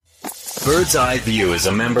Bird's Eye View is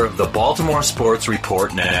a member of the Baltimore Sports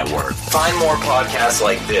Report Network. Find more podcasts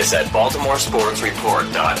like this at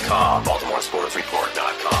BaltimoreSportsReport.com.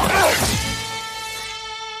 BaltimoreSportsReport.com.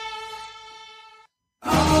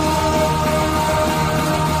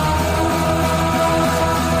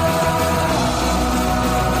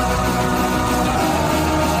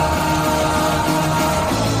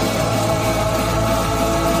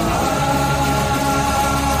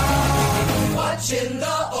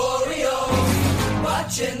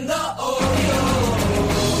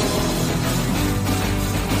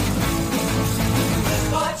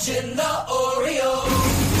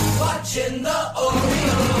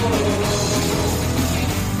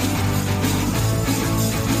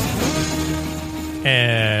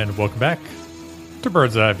 And welcome back to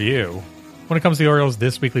Bird's Eye View. When it comes to the Orioles,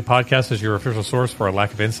 this weekly podcast is your official source for a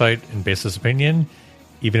lack of insight and baseless opinion,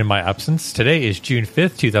 even in my absence. Today is June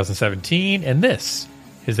 5th, 2017, and this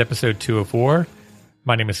is episode 204.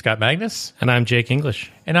 My name is Scott Magnus. And I'm Jake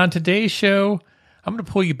English. And on today's show, I'm going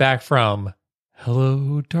to pull you back from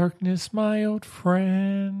Hello, Darkness, My Old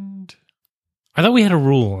Friend. I thought we had a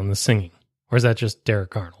rule on the singing. Or is that just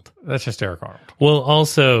Derek Arnold? That's just Derek Arnold. We'll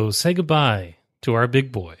also say goodbye to our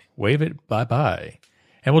big boy. Wave it bye-bye.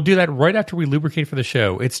 And we'll do that right after we lubricate for the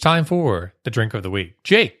show. It's time for the drink of the week.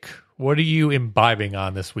 Jake, what are you imbibing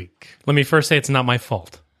on this week? Let me first say it's not my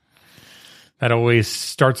fault. That always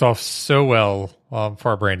starts off so well for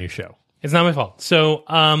our brand new show. It's not my fault. So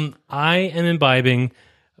I am imbibing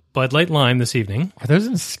Bud Light Lime this evening. Are those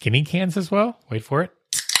in skinny cans as well? Wait for it.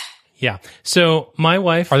 Yeah. So my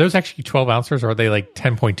wife... Are those actually 12 ounces or are they like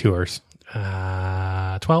 10.2ers?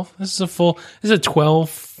 12. This is a full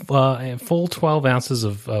 12 ounces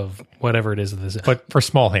of whatever it is. But for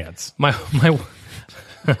small hands. My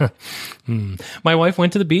wife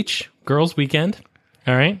went to the beach, girls' weekend.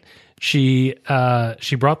 All right. She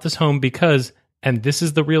brought this home because, and this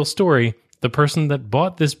is the real story, the person that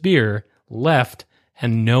bought this beer left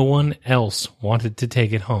and no one else wanted to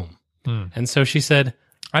take it home. And so she said,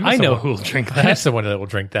 I know who will drink that. I know someone that will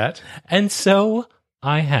drink that. And so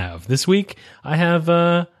I have. This week, I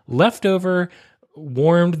have leftover,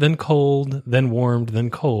 warmed, then cold, then warmed, then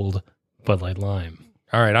cold Bud Light Lime.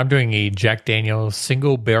 All right, I'm doing a Jack Daniel's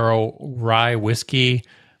single barrel rye whiskey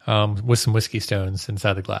with some whiskey stones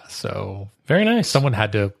inside the glass. So very nice. Someone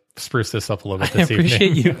had to spruce this up a little bit this evening. I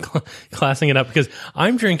appreciate you classing it up because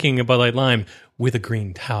I'm drinking a Bud Light Lime with a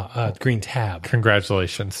green tab.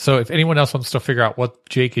 Congratulations. So if anyone else wants to figure out what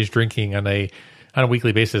Jake is drinking on a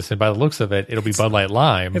weekly basis, and by the looks of it, it'll be Bud Light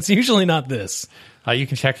Lime. It's usually not this. You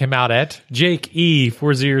can check him out at Jake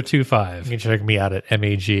E4025. You can check me out at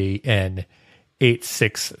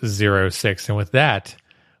MAGN8606. And with that,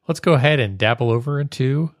 let's go ahead and dabble over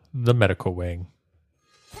into the medical wing.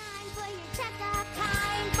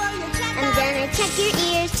 I'm gonna check your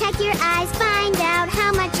ears, check your eyes, find out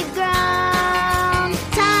how much you've grown.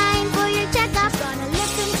 Time for your checkup. Gonna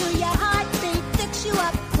listen to your heartbeat, fix you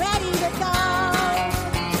up, ready to go.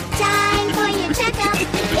 Time for your checkup.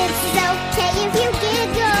 It's okay if you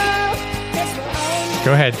giggle.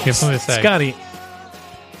 Go ahead, give something to say. Scotty,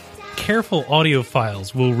 careful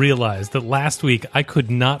audiophiles will realize that last week I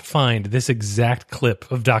could not find this exact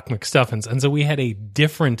clip of Doc McStuffins, and so we had a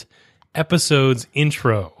different episode's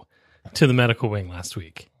intro to the medical wing last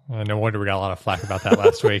week. No wonder we got a lot of flack about that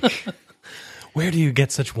last week. Where do you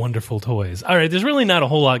get such wonderful toys? All right, there's really not a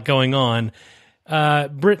whole lot going on.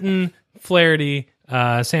 Britton, Flaherty,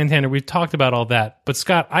 Santander, we've talked about all that. But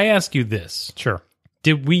Scott, I ask you this. Sure.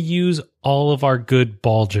 Did we use all of our good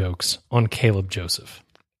ball jokes on Caleb Joseph?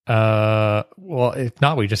 Well, if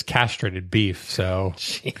not, we just castrated beef, so.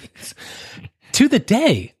 Jeez. To the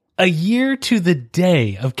day, a year to the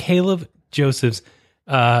day of Caleb Joseph's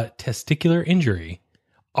testicular injury,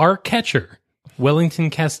 our catcher, Wellington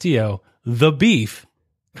Castillo, the beef,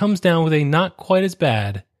 comes down with a not quite as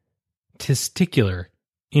bad testicular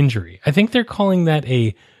injury. I think they're calling that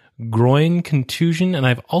a groin contusion, and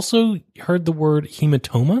I've also heard the word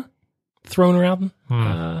hematoma thrown around.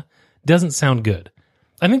 Doesn't sound good.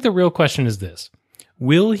 I think the real question is this.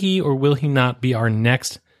 Will he or will he not be our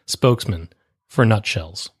next spokesman for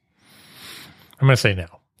nutshells? I'm going to say no.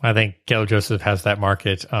 I think Caleb Joseph has that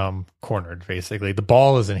market cornered, basically. The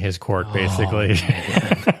ball is in his court, basically.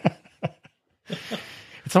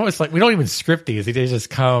 It's almost like we don't even script these. They just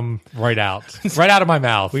come right out of my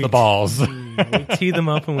mouth, the balls. We tee them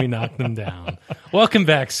up and we knock them down. Welcome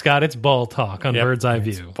back, Scott. It's Ball Talk on Bird's Eye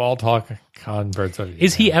View. Ball Talk on Bird's Eye View.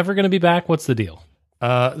 Is he ever going to be back? What's the deal?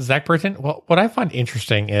 Zach Britton, well, what I find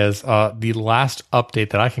interesting is the last update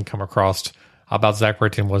that I can come across about Zach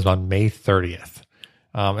Britton was on May 30th.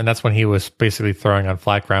 And that's when he was basically throwing on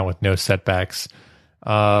flat ground with no setbacks.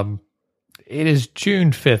 It is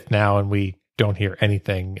June 5th now, and we don't hear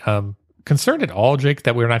anything. Concerned at all, Jake,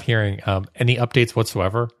 that we're not hearing any updates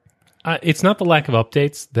whatsoever? It's not the lack of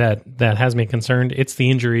updates that has me concerned. It's the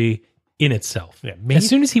injury in itself. Yeah, as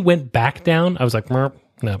soon as he went back down, I was like, no,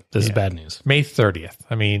 this is bad news. May 30th.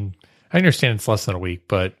 I mean, I understand it's less than a week,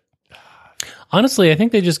 but honestly, I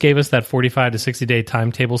think they just gave us that 45 to 60 day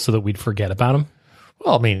timetable so that we'd forget about him.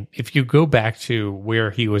 well, I mean, if you go back to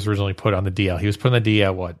where he was originally put on the DL, he was put on the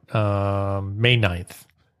DL, May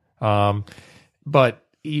 9th. But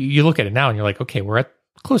you look at it now and you're like, okay, we're at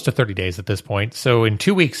close to 30 days at this point. So in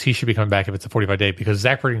 2 weeks, he should be coming back if it's a 45-day, because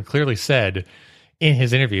Zach Britton clearly said in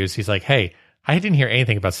his interviews, he's like, hey, I didn't hear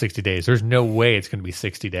anything about 60 days. There's no way it's going to be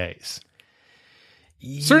 60 days.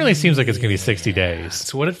 Certainly seems like it's going to be 60 days.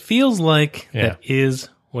 It's what it feels like. Yeah. That is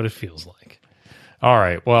what it feels like. All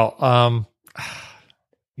right. Well,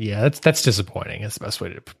 yeah, that's disappointing. It's the best way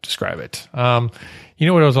to describe it. You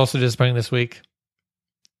know what was also disappointing this week?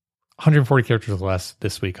 140 characters less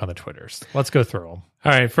this week on the Twitters. Let's go through them.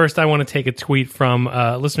 All right. First, I want to take a tweet from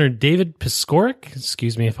listener David Piskorik.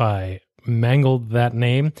 Excuse me if I mangled that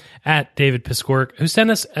name. At David Piskorik, who sent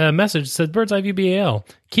us a message that said, Bird's Eye View BAL,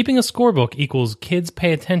 keeping a scorebook equals kids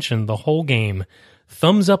pay attention the whole game.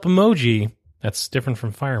 Thumbs up emoji. That's different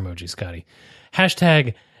from fire emoji, Scotty.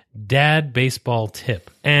 Hashtag dad baseball tip.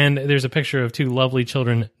 And there's a picture of two lovely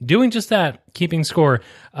children doing just that, keeping score.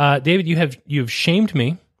 David, you've shamed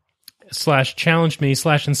me / challenged me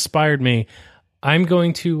 / inspired me. I'm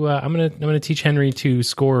going to teach Henry to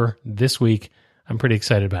score this week. I'm pretty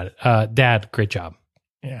excited about it. Dad, great job.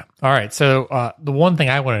 Yeah. All right. So the one thing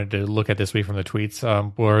I wanted to look at this week from the tweets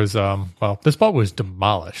was, this ball was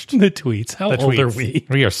demolished. The tweets. How old are we?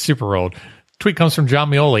 We are super old. Tweet comes from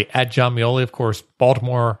John Mioli, at John Mioli, of course,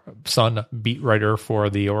 Baltimore Sun beat writer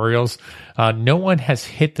for the Orioles. No one has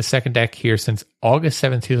hit the second deck here since August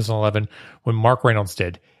 7th, 2011, when Mark Reynolds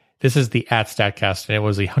did. This is the at StatCast, and it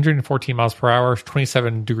was 114 miles per hour,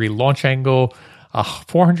 27-degree launch angle, a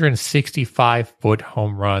 465-foot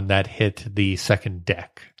home run that hit the second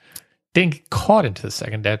deck. Didn't get caught into the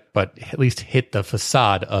second deck, but at least hit the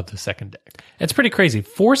facade of the second deck. It's pretty crazy.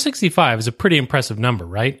 465 is a pretty impressive number,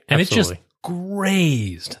 right? And Absolutely. It just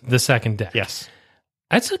grazed the second deck. Yes.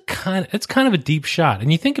 It's kind of a deep shot.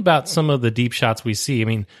 And you think about some of the deep shots we see. I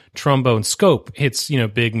mean, Trombone Scope hits,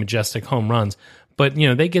 big, majestic home runs. But,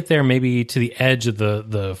 they get there maybe to the edge of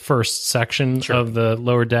the first section of the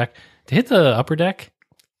lower deck. To hit the upper deck,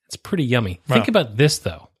 it's pretty yummy. Wow. Think about this,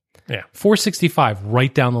 though. Yeah. 465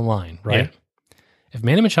 right down the line, right? Yeah. If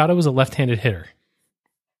Manny Machado was a left-handed hitter.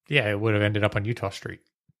 Yeah, it would have ended up on Utah Street.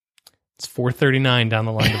 It's 439 down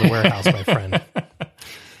the line to the warehouse, my friend.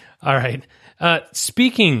 All right.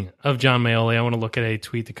 Speaking of John Maioli, I want to look at a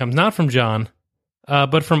tweet that comes not from John,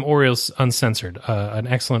 but from Orioles Uncensored, an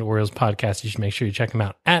excellent Orioles podcast. You should make sure you check them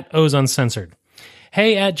out. At O's Uncensored.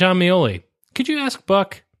 Hey, at John Maioli, could you ask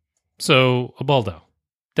Buck, so Ubaldo,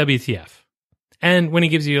 WTF? And when he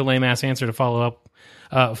gives you a lame-ass answer to follow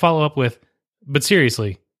up with, but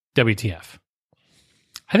seriously, WTF?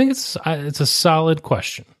 I think it's a solid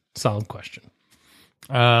question. Solid question.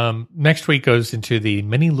 Next tweet goes into the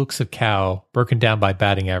many looks of Cal broken down by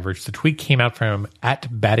batting average. The tweet came out from at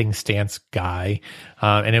Batting Stance Guy,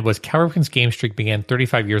 and it was Cal Ripken's game streak began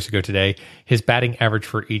 35 years ago today. His batting average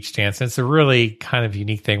for each stance. And it's a really kind of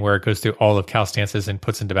unique thing where it goes through all of Cal's stances and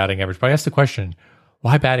puts into batting average. But I asked the question,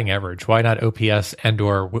 why batting average? Why not OPS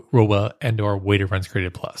and/or WOBA and/or weighted runs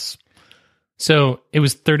created plus? So it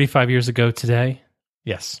was 35 years ago today.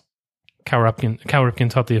 Yes. Cal Ripken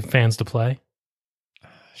taught the fans to play.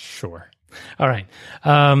 Sure. All right.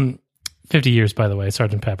 50 years, by the way,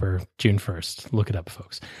 Sgt. Pepper, June 1st. Look it up,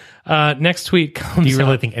 folks. Next tweet comes Do you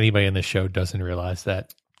really out. think anybody in this show doesn't realize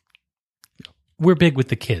that? We're big with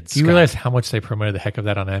the kids. Do you Scott. realize how much they promoted the heck of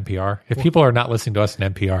that on NPR? If people are not listening to us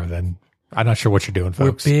in NPR, then I'm not sure what you're doing,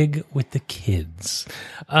 folks. We're big with the kids.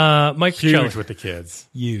 Mike Huge Pacelli. with the kids.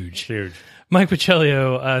 Huge. Mike Mike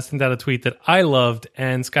Pacelio sent out a tweet that I loved,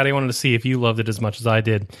 and Scotty, I wanted to see if you loved it as much as I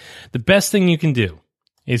did. The best thing you can do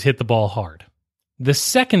is hit the ball hard. The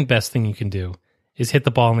second best thing you can do is hit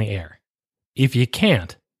the ball in the air. If you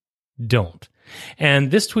can't, don't.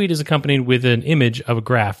 And this tweet is accompanied with an image of a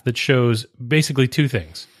graph that shows basically two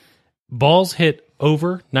things. Balls hit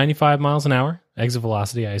over 95 miles an hour, exit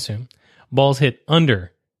velocity, I assume. Balls hit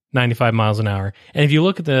under 95 miles an hour. And if you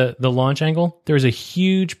look at the launch angle, there's a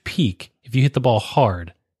huge peak if you hit the ball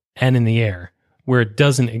hard and in the air, where it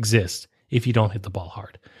doesn't exist if you don't hit the ball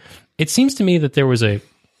hard. It seems to me that there was a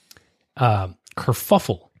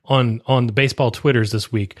kerfuffle on the baseball Twitters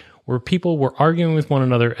this week where people were arguing with one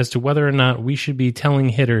another as to whether or not we should be telling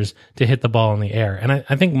hitters to hit the ball in the air. And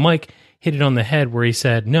I think Mike hit it on the head where he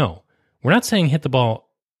said, no, we're not saying hit the ball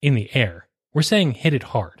in the air. We're saying hit it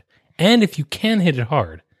hard. And if you can hit it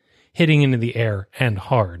hard, hitting into the air and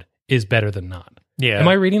hard is better than not. Yeah. Am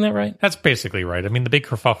I reading that right? That's basically right. I mean, the big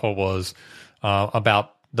kerfuffle was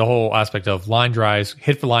about the whole aspect of line drives,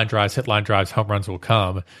 hit line drives, home runs will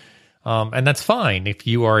come. And that's fine if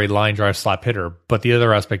you are a line drive slap hitter. But the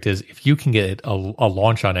other aspect is if you can get a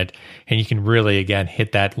launch on it and you can really, again,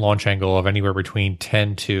 hit that launch angle of anywhere between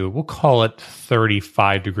 10 to, we'll call it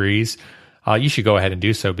 35 degrees, you should go ahead and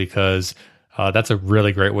do so because that's a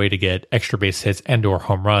really great way to get extra base hits and or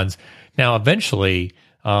home runs. Now, eventually,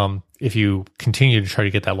 if you continue to try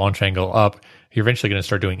to get that launch angle up, you're eventually going to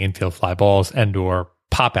start doing infield fly balls and or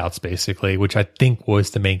pop outs, basically, which I think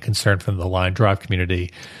was the main concern from the line drive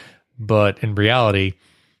community. But in reality,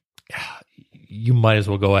 you might as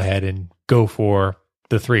well go ahead and go for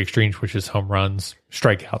the three extremes, which is home runs,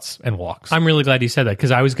 strikeouts, and walks. I'm really glad you said that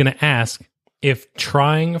because I was going to ask if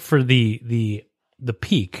trying for the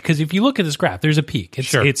peak, because if you look at this graph, there's a peak. It's,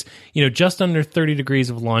 Sure. It's just under 30 degrees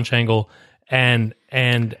of launch angle and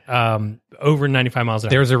over 95 miles an hour.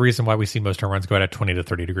 There's a reason why we see most home runs go out at 20 to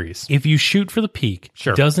 30 degrees. If you shoot for the peak,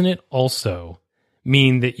 Sure. doesn't it also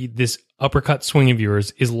mean that this uppercut swing of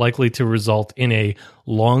yours is likely to result in a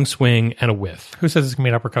long swing and a whiff? Who says it's going to be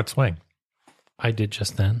an uppercut swing? I did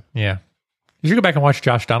just then. Yeah. You should go back and watch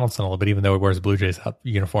Josh Donaldson a little bit, even though he wears a Blue Jays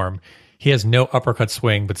uniform. He has no uppercut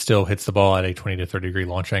swing, but still hits the ball at a 20 to 30 degree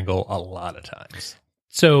launch angle a lot of times.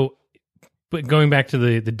 So, but going back to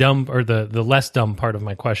the dumb or the less dumb part of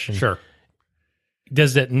my question, Sure.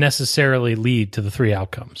 does that necessarily lead to the three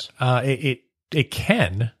outcomes? It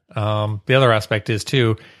can. The other aspect is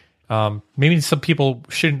too, maybe some people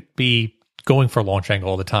shouldn't be going for launch angle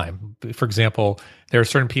all the time. For example, there are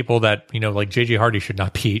certain people that, like JJ Hardy should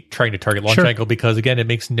not be trying to target launch Sure. angle because, again, it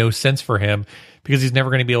makes no sense for him because he's never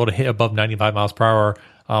going to be able to hit above 95 miles per hour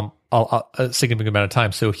a significant amount of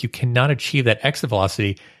time. So if you cannot achieve that exit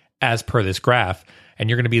velocity as per this graph, and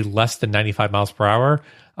you're going to be less than 95 miles per hour,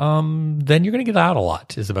 then you're going to get out a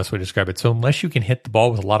lot is the best way to describe it. So unless you can hit the ball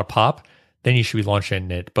with a lot of pop, then you should be launching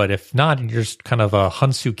it. But if not, and you're just kind of a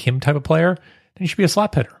Hyun-Soo Kim type of player, then you should be a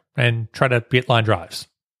slap hitter and try to get line drives.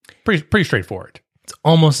 Pretty straightforward. It's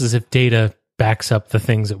almost as if data backs up the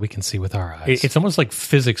things that we can see with our eyes. It's almost like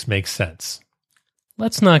physics makes sense.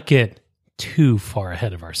 Let's not get too far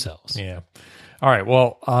ahead of ourselves. Yeah. All right.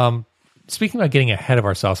 Well, speaking about getting ahead of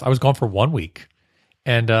ourselves, I was gone for 1 week.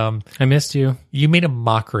 And I missed you. you made a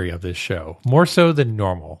mockery of this show, more so than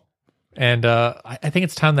normal. And I think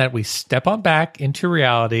it's time that we step on back into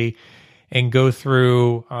reality and go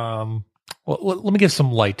through. Well, let me give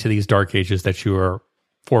some light to these dark ages that you are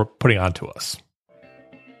for putting onto us.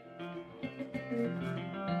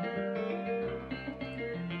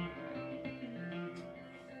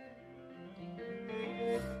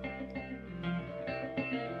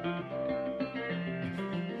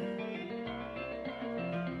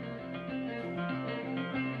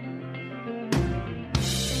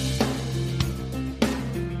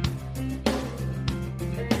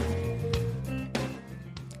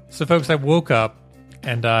 So, folks, I woke up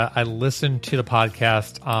and I listened to the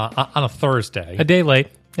podcast on a Thursday. A day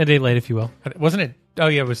late, if you will. Wasn't it? Oh,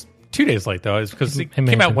 yeah, it was 2 days late, though. It was because it may came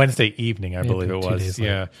have out been. Wednesday evening, I believe it 2 was. days late.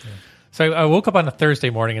 Yeah. So I woke up on a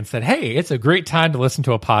Thursday morning and said, hey, it's a great time to listen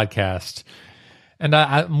to a podcast. And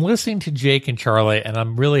I'm listening to Jake and Charlie, and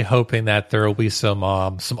I'm really hoping that there will be some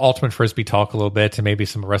Ultimate Frisbee talk a little bit and maybe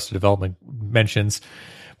some Arrested Development mentions.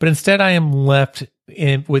 But instead, I am left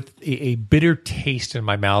with a bitter taste in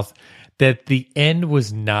my mouth that the end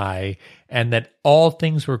was nigh and that all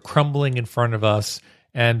things were crumbling in front of us.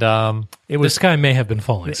 And it The was sky may have been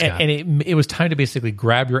falling, Scott. and it was time to basically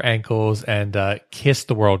grab your ankles and kiss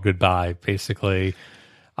the world goodbye, basically.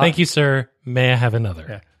 Thank you, sir. May I have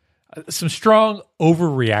another? Some strong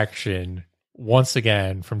overreaction once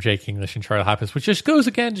again from Jake English and Charlie Hoppus, which just goes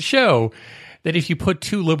again to show that if you put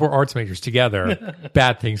two liberal arts majors together,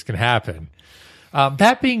 bad things can happen.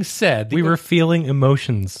 That being said, We were feeling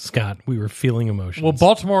emotions, Scott. We were feeling emotions. well,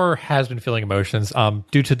 Baltimore has been feeling emotions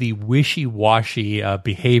due to the wishy-washy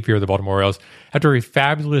behavior of the Baltimore Orioles. After a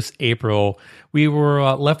fabulous April, we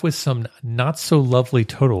were left with some not-so-lovely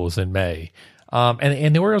totals in May.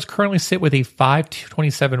 And the Orioles currently sit with a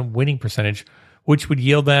 .527 winning percentage, which would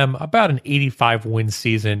yield them about an 85-win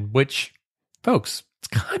season, which, folks, it's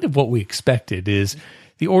kind of what we expected, is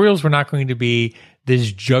the Orioles were not going to be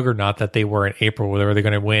this juggernaut that they were in April, where they're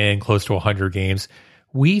going to win close to 100 games.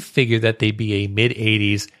 We figured that they'd be a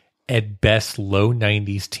mid-80s, at best low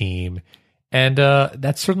 90s team, And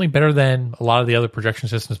that's certainly better than a lot of the other projection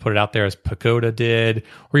systems put it out there, as Pagoda did,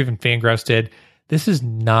 or even Fangraphs did. This is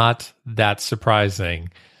not that surprising.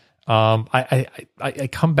 I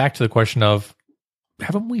come back to the question of,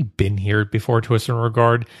 haven't we been here before to a certain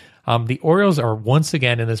regard? The Orioles are once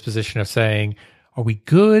again in this position of saying, are we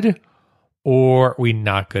good or are we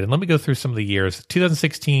not good? And let me go through some of the years.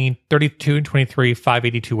 2016, 32-23,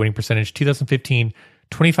 582 winning percentage. 2015,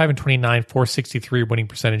 25-29, 463 winning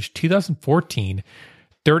percentage. 2014,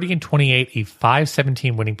 30-28, a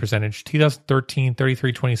 517 winning percentage. 2013,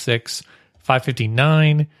 33-26,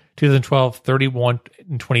 559. 2012,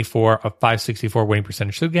 31-24, a 564 winning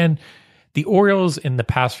percentage. So again, the Orioles in the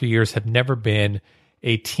past few years have never been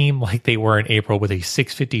a team like they were in April with a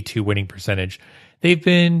 652 winning percentage. They've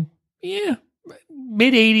been,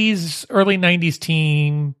 mid-80s, early 90s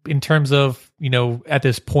team in terms of, at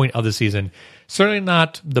this point of the season. Certainly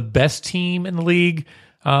not the best team in the league,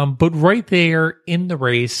 but right there in the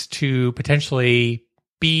race to potentially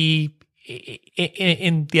be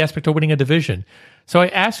in the aspect of winning a division. So I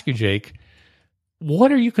ask you, Jake,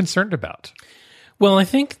 what are you concerned about? Well, I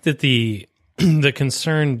think that the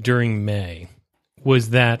concern during May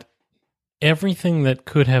was that everything that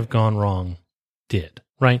could have gone wrong did,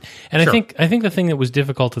 right? And Sure. I think the thing that was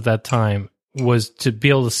difficult at that time was to be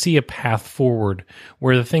able to see a path forward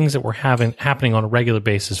where the things that were happening on a regular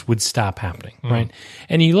basis would stop happening, right?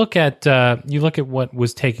 And you look at what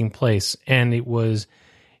was taking place, and it was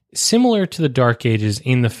similar to the Dark Ages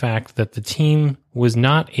in the fact that the team was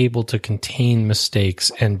not able to contain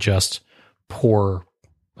mistakes and just poor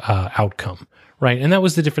outcome, right? And that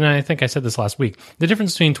was the difference. I think I said this last week. The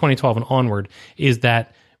difference between 2012 and onward is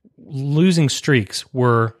that losing streaks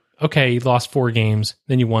were, okay, you lost 4 games,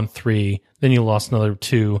 then you won 3, then you lost another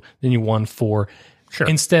 2, then you won 4. Sure.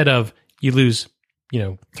 Instead of you lose,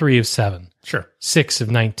 3 of 7, Sure. 6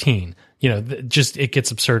 of 19. Just it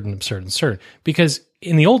gets absurd. Because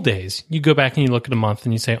in the old days, you go back and you look at a month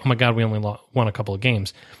and you say, oh my God, we only won a couple of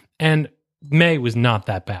games. And May was not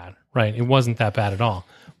that bad, right? It wasn't that bad at all.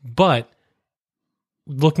 But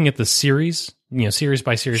looking at the series, series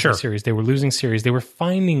by series by series, they were losing series. They were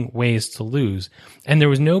finding ways to lose. And there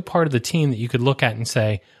was no part of the team that you could look at and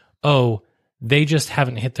say, oh, they just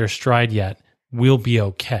haven't hit their stride yet. We'll be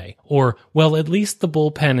okay. Or, well, at least the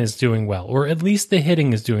bullpen is doing well. Or at least the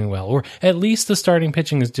hitting is doing well. Or at least the starting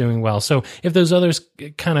pitching is doing well. So if those others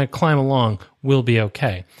kind of climb along, we'll be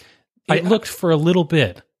okay. It looked for a little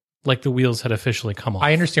bit like the wheels had officially come off.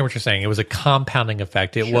 I understand what you're saying. It was a compounding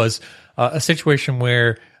effect. It was a situation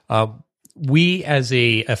where we as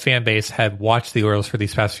a fan base had watched the Orioles for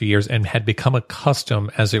these past few years and had become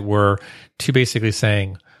accustomed, as it were, to basically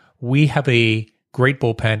saying, we have a great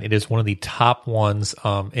bullpen. It is one of the top ones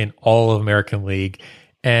in all of American League.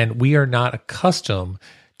 And we are not accustomed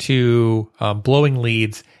to blowing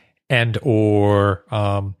leads and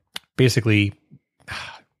or basically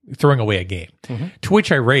throwing away a game. Mm-hmm. To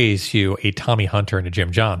which I raise you a Tommy Hunter and a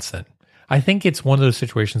Jim Johnson. I think it's one of those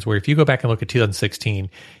situations where if you go back and look at 2016,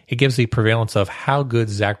 it gives the prevalence of how good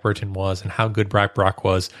Zach Britton was and how good Brad Brock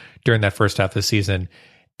was during that first half of the season.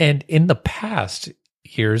 And in the past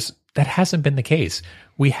years, that hasn't been the case.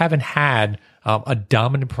 We haven't had a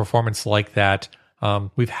dominant performance like that.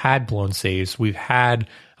 We've had blown saves. We've had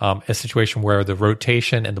a situation where the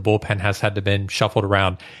rotation and the bullpen has had to been shuffled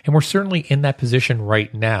around. And we're certainly in that position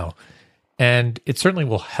right now. And it certainly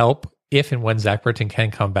will help if and when Zach Britton can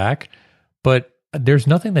come back. But there's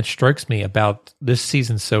nothing that strikes me about this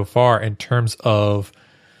season so far in terms of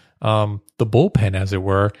the bullpen, as it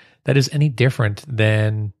were, that is any different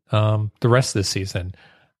than the rest of the season.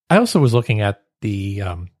 I also was looking at the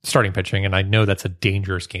starting pitching, and I know that's a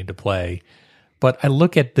dangerous game to play. But I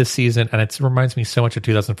look at this season, and it reminds me so much of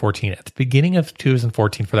 2014. At the beginning of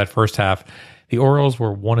 2014, for that first half, the Orioles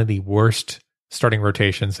were one of the worst starting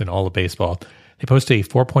rotations in all of baseball. They posted a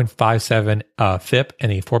 4.57 FIP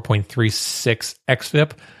and a 4.36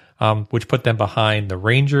 xFIP, which put them behind the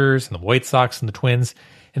Rangers and the White Sox and the Twins.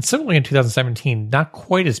 And similarly in 2017, not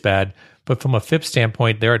quite as bad, but from a FIP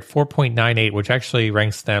standpoint, they're at 4.98, which actually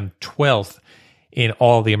ranks them 12th in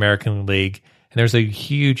all of the American League. And there's a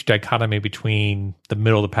huge dichotomy between the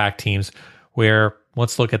middle of the pack teams where,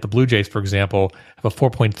 let's look at the Blue Jays, for example, have a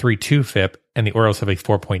 4.32 FIP and the Orioles have a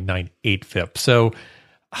 4.98 FIP. So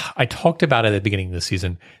I talked about it at the beginning of the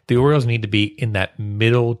season. The Orioles need to be in that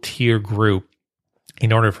middle tier group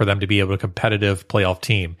in order for them to be a competitive playoff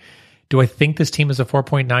team. Do I think this team is a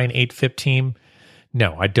 4.98 FIP team?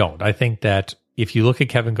 No, I don't. I think that if you look at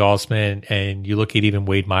Kevin Gausman and you look at even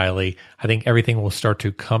Wade Miley, I think everything will start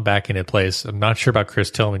to come back into place. I'm not sure about Chris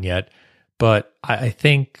Tillman yet, but I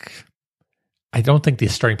think I don't think the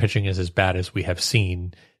starting pitching is as bad as we have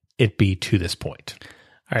seen it be to this point.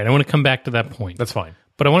 All right, I want to come back to that point. That's fine.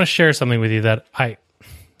 But I want to share something with you that I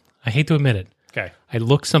hate to admit it. Okay. I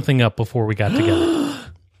looked something up before we got together.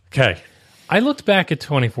 Okay. I looked back at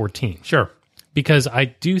 2014. Sure. Because I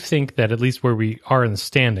do think that at least where we are in the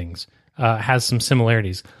standings has some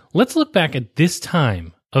similarities. Let's look back at this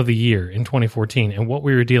time of the year in 2014 and what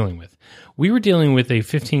we were dealing with. We were dealing with a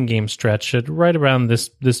 15-game stretch at right around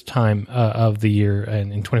this time of the year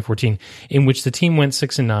in 2014 in which the team went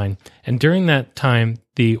 6-9. And during that time,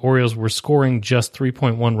 the Orioles were scoring just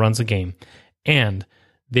 3.1 runs a game, and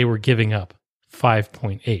they were giving up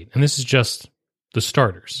 5.8. And this is just the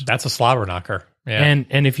starters. That's a slobber knocker. Yeah.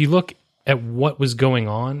 And if you look at what was going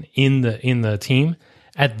on in the team,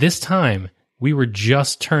 at this time, we were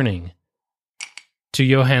just turning to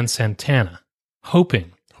Johan Santana,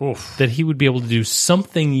 hoping that he would be able to do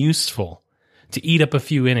something useful to eat up a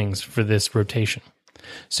few innings for this rotation.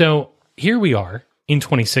 So here we are in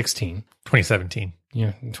 2016. 2017.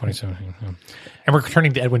 Yeah, in 2017. Yeah. And we're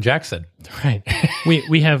turning to Edwin Jackson. Right.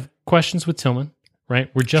 We have questions with Tillman, right?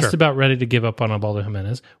 We're just about ready to give up on Ubaldo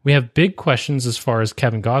Jimenez. We have big questions as far as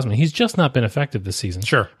Kevin Gausman. He's just not been effective this season.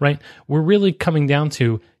 Sure. Right? We're really coming down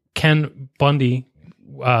to, can Bundy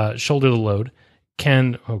shoulder the load?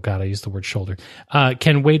 Oh God, I used the word shoulder.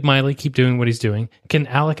 Can Wade Miley keep doing what he's doing? Can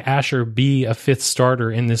Alec Asher be a fifth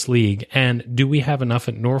starter in this league? And do we have enough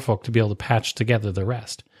at Norfolk to be able to patch together the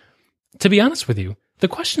rest? To be honest with you, the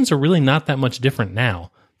questions are really not that much different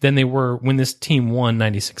now than they were when this team won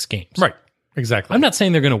 96 games. Right. Exactly. I'm not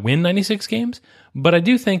saying they're going to win 96 games, but I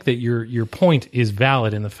do think that your point is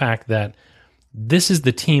valid in the fact that this is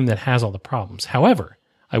the team that has all the problems. However,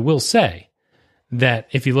 I will say that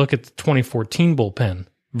if you look at the 2014 bullpen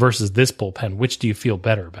versus this bullpen, which do you feel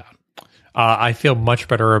better about? I feel much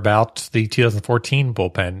better about the 2014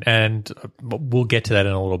 bullpen, and we'll get to that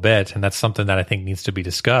in a little bit, and that's something that I think needs to be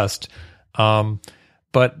discussed.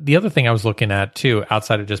 But the other thing I was looking at, too,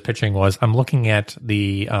 outside of just pitching, was I'm looking at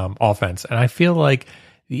the offense, and I feel like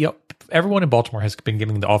everyone in Baltimore has been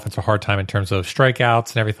giving the offense a hard time in terms of strikeouts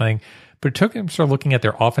and everything, but it took them sort of looking at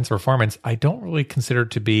their offensive performance. I don't really consider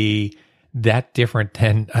it to be that different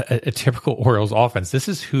than a typical Orioles offense. This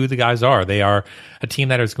is who the guys are. They are a team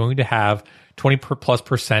that is going to have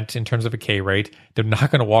 20+% in terms of a K rate. They're not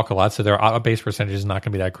going to walk a lot, so their out-of-base percentage is not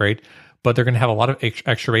going to be that great, but they're going to have a lot of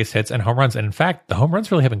extra base hits and home runs. And in fact, the home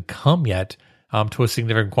runs really haven't come yet to a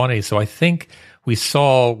significant quantity. So I think we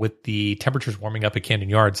saw with the temperatures warming up at Camden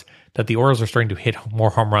Yards that the Orioles are starting to hit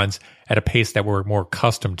more home runs at a pace that we're more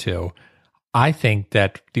accustomed to. I think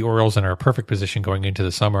that the Orioles are in a perfect position going into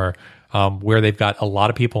the summer, where they've got a lot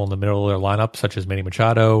of people in the middle of their lineup, such as Manny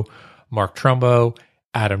Machado, Mark Trumbo,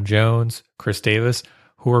 Adam Jones, Chris Davis,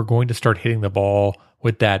 who are going to start hitting the ball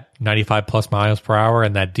with that 95+ miles per hour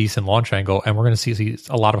and that decent launch angle. And we're going to see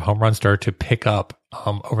a lot of home runs start to pick up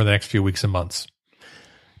over the next few weeks and months.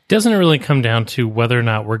 Doesn't it really come down to whether or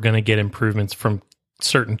not we're going to get improvements from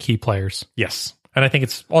certain key players? Yes. And I think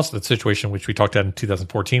it's also the situation which we talked about in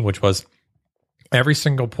 2014, which was every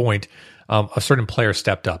single point a certain player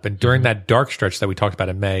stepped up. And during that dark stretch that we talked about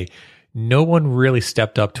in May, no one really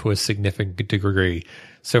stepped up to a significant degree.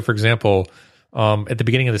 So, for example, at the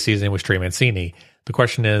beginning of the season, it was Trey Mancini. The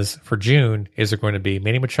question is, for June, is it going to be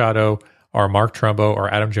Manny Machado or Mark Trumbo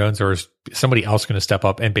or Adam Jones, or is somebody else going to step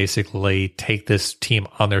up and basically take this team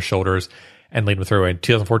on their shoulders and lead them through? In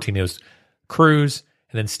 2014, it was Cruz,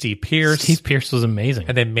 and then Steve Pearce. Steve Pearce was amazing.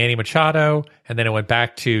 And then Manny Machado, and then it went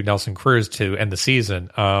back to Nelson Cruz to end the season.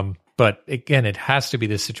 But again, it has to be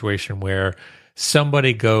this situation where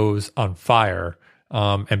somebody goes on fire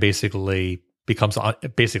and basically becomes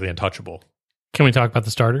basically untouchable. Can we talk about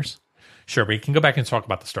the starters? Sure, but you can go back and talk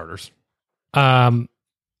about the starters.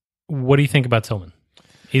 What do you think about Tillman?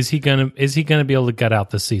 Is he gonna be able to gut out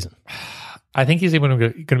this season? I think he's going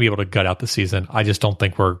to be able to gut out the season. I just don't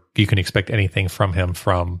think you can expect anything from him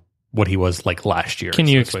from what he was like last year. Can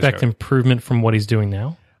you expect improvement from what he's doing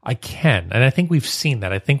now? I can, and I think we've seen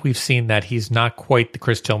that. I think we've seen that he's not quite the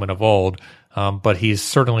Chris Tillman of old, but he's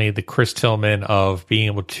certainly the Chris Tillman of being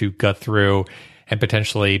able to gut through and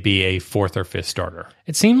potentially be a fourth or fifth starter.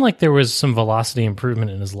 It seemed like there was some velocity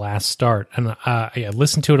improvement in his last start, and I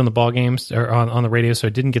listened to it on the ball games or on the radio, so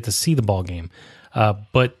I didn't get to see the ball game.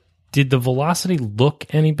 But did the velocity look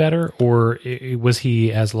any better, or was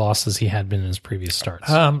he as lost as he had been in his previous starts?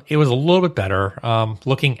 It was a little bit better.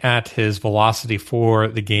 Looking at his velocity for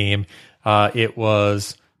the game, it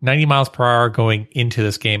was 90 miles per hour going into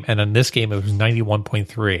this game, and in this game it was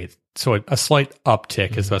 91.3. So a slight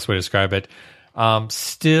uptick is the best way to describe it.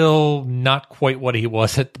 Still not quite what he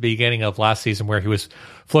was at the beginning of last season, where he was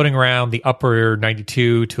floating around the upper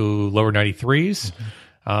 92 to lower 93s.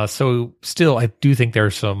 So still, I do think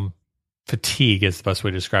there's some fatigue is the best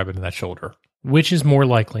way to describe it in that shoulder. Which is more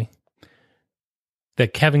likely?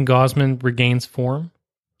 That Kevin Gausman regains form,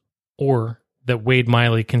 or that Wade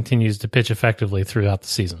Miley continues to pitch effectively throughout the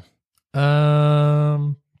season?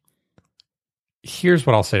 Here's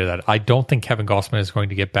what I'll say to that. I don't think Kevin Gausman is going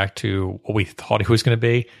to get back to what we thought he was going to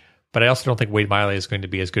be, but I also don't think Wade Miley is going to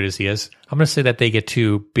be as good as he is. I'm going to say that they get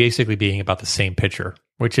to basically being about the same pitcher,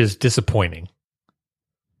 which is disappointing.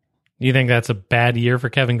 You think that's a bad year for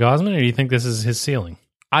Kevin Gausman, or do you think this is his ceiling?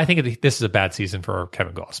 I think this is a bad season for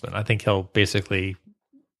Kevin Gausman. I think he'll basically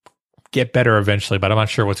get better eventually, but I'm not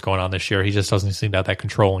sure what's going on this year. He just doesn't seem to have that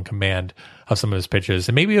control and command of some of his pitches.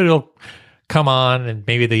 And maybe it'll come on, and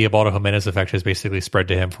maybe the Ubaldo Jimenez effect has basically spread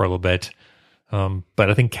to him for a little bit. But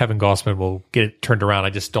I think Kevin Gausman will get it turned around. I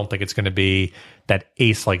just don't think it's going to be that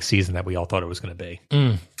ace-like season that we all thought it was going to be.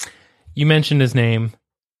 You mentioned his name.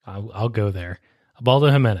 I'll go there. Ubaldo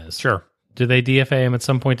Jimenez. Sure. Do they DFA him at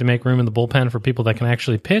some point to make room in the bullpen for people that can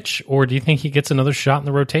actually pitch, or do you think he gets another shot in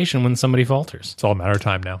the rotation when somebody falters? It's all a matter of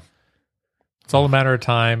time now. It's all a matter of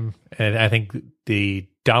time, and I think the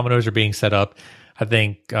dominoes are being set up. I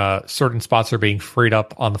think certain spots are being freed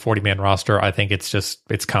up on the 40-man roster. I think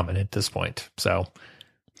it's coming at this point. So,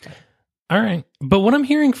 all right. But what I'm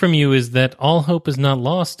hearing from you is that all hope is not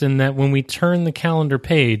lost, and that when we turn the calendar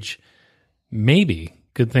page, maybe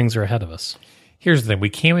good things are ahead of us. Here's the thing. We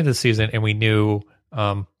came into the season and we knew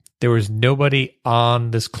there was nobody on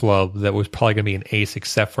this club that was probably going to be an ace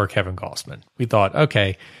except for Kevin Gausman. We thought,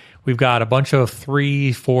 okay, we've got a bunch of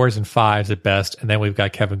 3s, 4s, and 5s at best, and then we've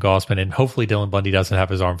got Kevin Gausman, and hopefully Dylan Bundy doesn't have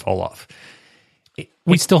his arm fall off.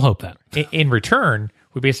 We still hope that. In return,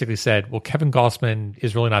 we basically said, well, Kevin Gausman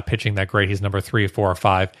is really not pitching that great. He's number 3, 4, or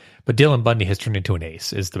 5, but Dylan Bundy has turned into an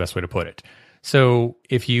ace, is the best way to put it. So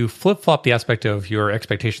if you flip-flop the aspect of your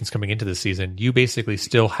expectations coming into the season, you basically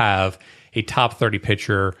still have a top 30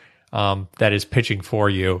 pitcher that is pitching for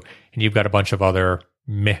you, and you've got a bunch of other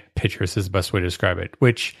meh pitchers is the best way to describe it,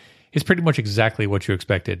 which is pretty much exactly what you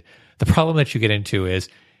expected. The problem that you get into is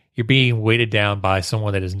you're being weighted down by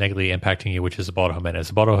someone that is negatively impacting you, which is Ubaldo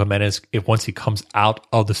Jimenez. Ubaldo Jimenez, if once he comes out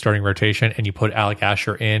of the starting rotation and you put Alec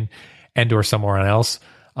Asher in and or somewhere else,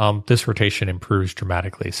 this rotation improves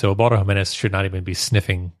dramatically. So Ubaldo Jimenez should not even be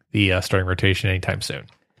sniffing the starting rotation anytime soon.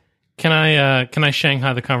 Can I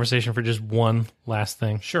Shanghai the conversation for just one last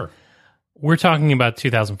thing? Sure. We're talking about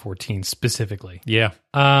 2014 specifically. Yeah.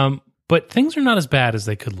 But things are not as bad as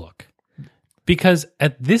they could look. Because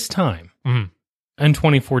at this time in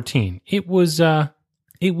 2014, it was June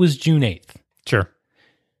 8th. Sure.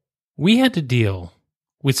 We had to deal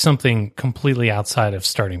with something completely outside of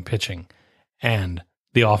starting pitching and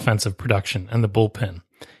the offensive production and the bullpen.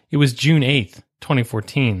 It was June 8th,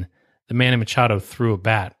 2014. The Manny Machado threw a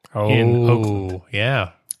bat in Oakland.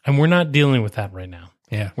 Yeah. And we're not dealing with that right now.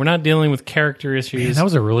 Yeah. We're not dealing with character issues. Man, that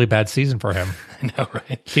was a really bad season for him. I know,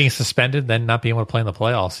 right? Being suspended, then not being able to play in the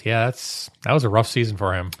playoffs. Yeah, that was a rough season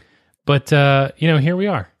for him. But, here we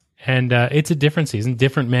are. And it's a different season,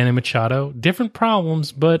 different Manny Machado, different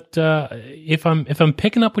problems. But if I'm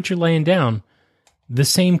picking up what you're laying down, the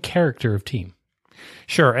same character of team.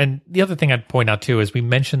 Sure. And the other thing I'd point out, too, is we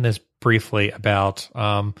mentioned this briefly about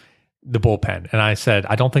the bullpen. And I said,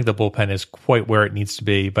 I don't think the bullpen is quite where it needs to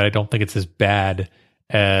be, but I don't think it's as bad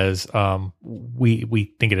as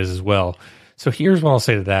we think it is as well. So here's what I'll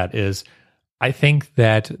say to that is I think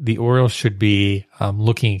that the Orioles should be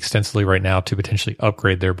looking extensively right now to potentially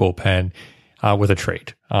upgrade their bullpen with a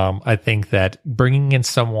trade. I think that bringing in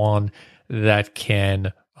someone that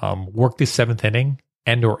can work the 7th inning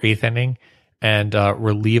and or 8th inning and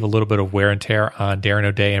relieve a little bit of wear and tear on Darren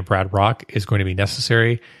O'Day and Brad Rock is going to be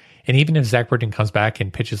necessary. And even if Zach Britton comes back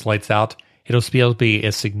and pitches lights out, it'll be able to be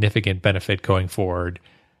a significant benefit going forward.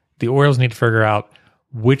 The Orioles need to figure out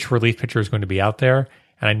which relief pitcher is going to be out there.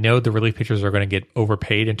 And I know the relief pitchers are going to get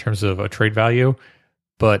overpaid in terms of a trade value,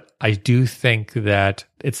 but I do think that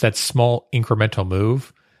it's that small incremental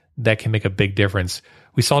move that can make a big difference.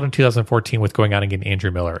 We saw it in 2014 with going out and getting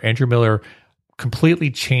Andrew Miller. Andrew Miller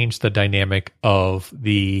completely changed the dynamic of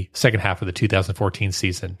the second half of the 2014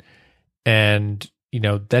 season. And,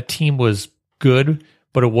 that team was good,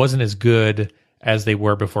 but it wasn't as good as they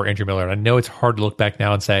were before Andrew Miller. And I know it's hard to look back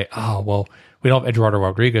now and say, oh, well, we don't have Eduardo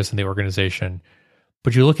Rodriguez in the organization.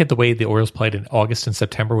 But you look at the way the Orioles played in August and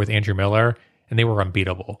September with Andrew Miller, and they were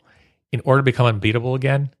unbeatable. In order to become unbeatable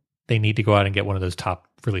again, they need to go out and get one of those top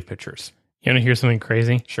relief pitchers. You want to hear something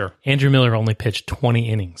crazy? Sure. Andrew Miller only pitched 20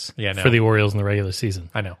 innings Yeah, I know. for the Orioles in the regular season.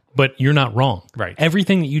 I know. But you're not wrong. Right.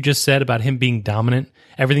 Everything that you just said about him being dominant,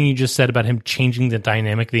 everything you just said about him changing the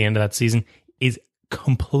dynamic at the end of that season is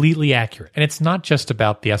completely accurate. And it's not just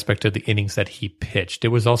about the aspect of the innings that he pitched. It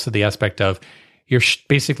was also the aspect of you're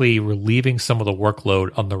basically relieving some of the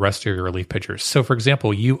workload on the rest of your relief pitchers. So, for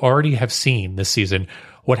example, you already have seen this season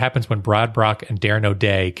what happens when Brad Brock and Darren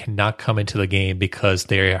O'Day cannot come into the game because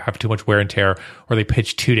they have too much wear and tear or they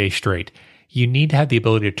pitch 2 days straight. You need to have the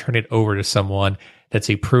ability to turn it over to someone that's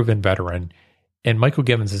a proven veteran. And Michael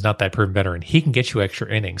Givens is not that proven veteran. He can get you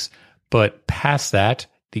extra innings. But past that,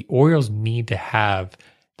 the Orioles need to have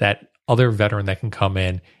that other veteran that can come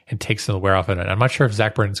in and take some of the wear off of it. I'm not sure if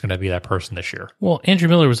Zach Britton's going to be that person this year. Well, Andrew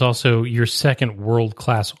Miller was also your second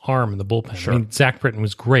world-class arm in the bullpen. Sure. I mean, Zach Britton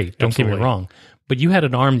was great. Don't get me Absolutely. wrong. But you had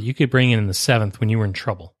an arm that you could bring in the 7th when you were in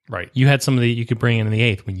trouble. Right. You had somebody that you could bring in the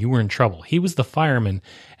 8th when you were in trouble. He was the fireman.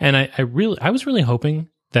 And I was really hoping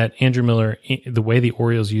that Andrew Miller, the way the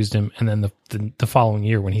Orioles used him, and then the following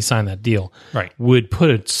year when he signed that deal, Right. would put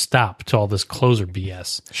a stop to all this closer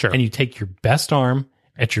BS. Sure. And you take your best arm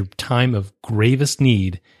at your time of gravest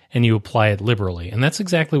need and you apply it liberally. And that's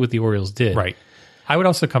exactly what the Orioles did. Right. I would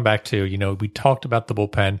also come back to, we talked about the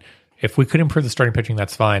bullpen. If we could improve the starting pitching,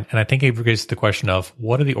 that's fine. And I think it gets to the question of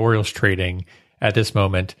what are the Orioles trading at this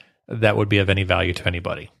moment that would be of any value to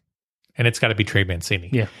anybody? And it's got to be Trey Mancini.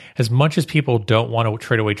 Yeah. As much as people don't want to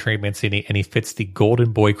trade away Trey Mancini, and he fits the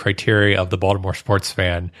golden boy criteria of the Baltimore sports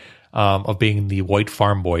fan, of being the white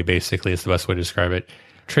farm boy, basically, is the best way to describe it.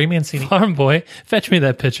 Trey Mancini, Farm boy, fetch me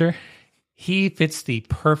that pitcher. he fits the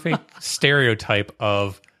perfect stereotype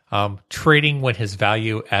of trading when his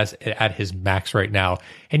value is at his max right now.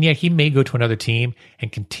 And yeah, he may go to another team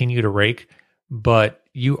and continue to rake, but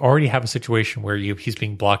you already have a situation where he's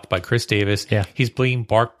being blocked by Chris Davis. Yeah. He's being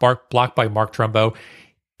blocked by Mark Trumbo.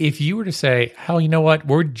 If you were to say, hell, you know what?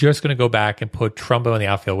 We're just going to go back and put Trumbo in the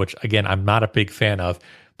outfield, which again, I'm not a big fan of,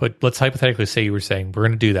 but let's hypothetically say you were saying, we're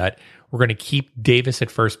going to do that. We're going to keep Davis at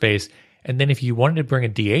first base. And then if you wanted to bring a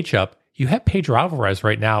DH up, you have Pedro Alvarez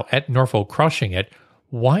right now at Norfolk crushing it.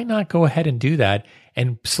 Why not go ahead and do that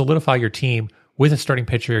and solidify your team with a starting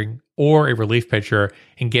pitcher or a relief pitcher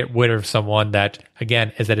and get rid of someone that,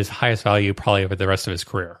 again, is at his highest value probably over the rest of his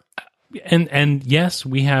career? And yes,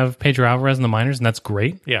 we have Pedro Alvarez in the minors, and that's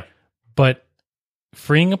great. Yeah. But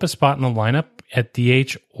freeing up a spot in the lineup at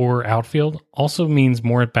DH or outfield also means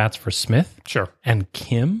more at bats for Smith Sure. and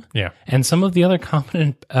Kim Yeah. and some of the other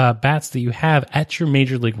competent bats that you have at your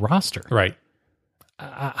major league roster. Right.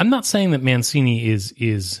 I'm not saying that Mancini is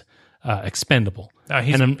expendable.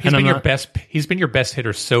 He's been your best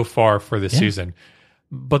hitter so far for this season.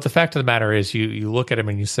 But the fact of the matter is, you look at him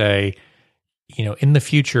and you say, in the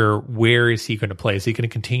future, where is he going to play? Is he going to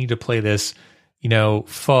continue to play this,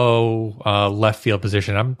 faux left field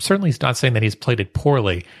position? I'm certainly not saying that he's played it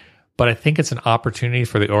poorly, but I think it's an opportunity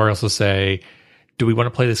for the Orioles to say, do we want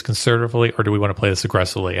to play this conservatively or do we want to play this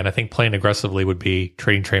aggressively? And I think playing aggressively would be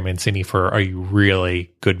trading Trey Mancini for a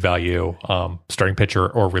really good value starting pitcher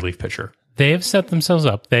or relief pitcher. They have set themselves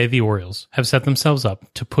up, the Orioles, have set themselves up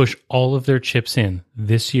to push all of their chips in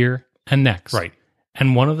this year and next. Right.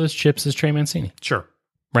 And one of those chips is Trey Mancini. Sure.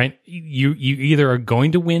 Right? You either are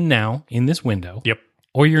going to win now in this window, Yep.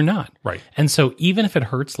 or you're not. Right. And so even if it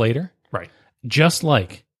hurts later, Right. just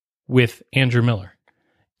like with Andrew Miller,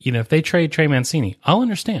 if they trade Trey Mancini, I'll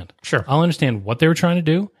understand. Sure. I'll understand what they were trying to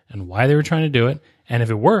do and why they were trying to do it. And if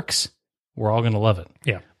it works, we're all going to love it.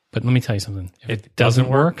 Yeah. But let me tell you something. If It it doesn't doesn't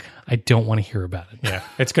work, work, I don't want to hear about it. Yeah.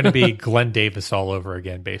 It's going to be Glenn Davis all over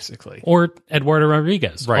again, basically. Or Eduardo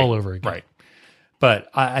Rodriguez Right. all over again. Right. But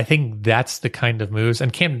I think that's the kind of moves,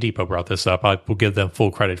 and Camden Depot brought this up. I will give them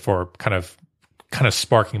full credit for kind of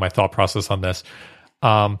sparking my thought process on this.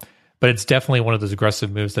 But it's definitely one of those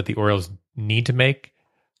aggressive moves that the Orioles need to make.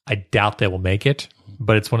 I doubt they will make it,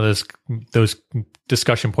 but it's one of those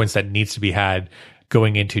discussion points that needs to be had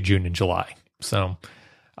going into June and July. So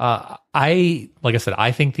like I said,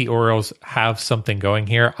 I think the Orioles have something going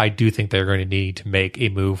here. I do think they're going to need to make a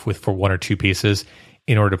move for one or two pieces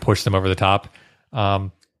in order to push them over the top.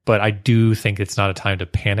 But I do think it's not a time to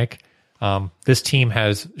panic. This team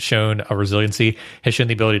has shown a resiliency, has shown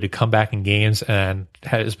the ability to come back in games, and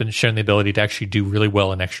has been shown the ability to actually do really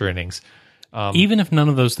well in extra innings. Even if none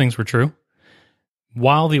of those things were true,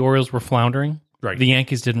 while the Orioles were floundering, Right. the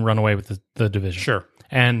Yankees didn't run away with the division. Sure.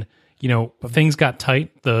 And, things got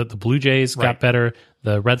tight. The Blue Jays Right. got better.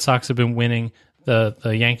 The Red Sox have been winning. The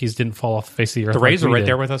Yankees didn't fall off the face of the earth. The Rays like are we right did.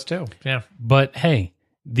 there with us too. Yeah. But hey,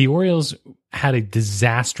 the Orioles had a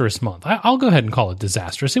disastrous month. I'll go ahead and call it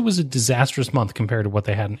disastrous. It was a disastrous month compared to what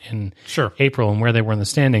they had in Sure. April and where they were in the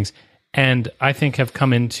standings. And I think have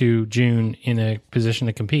come into June in a position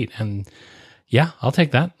to compete. And yeah, I'll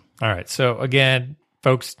take that. All right. So again,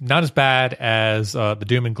 folks, not as bad as the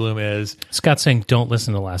doom and gloom is. Scott's saying don't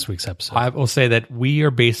listen to last week's episode. I will say that we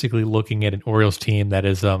are basically looking at an Orioles team that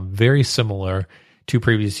is very similar to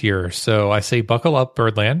previous years. So I say buckle up,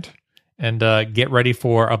 Birdland, and get ready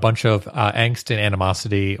for a bunch of angst and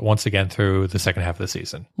animosity once again through the second half of the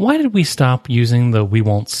season. Why did we stop using the "we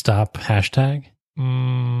won't stop" hashtag?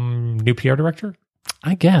 New PR director?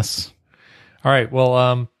 I guess. All right.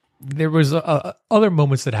 Well, there was other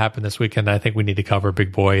moments that happened this weekend that I think we need to cover,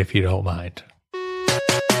 big boy, if you don't mind.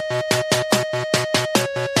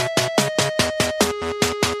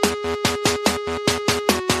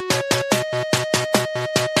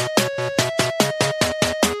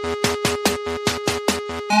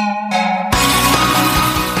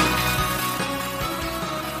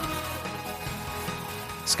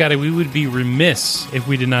 Scotty, we would be remiss if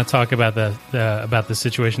we did not talk about the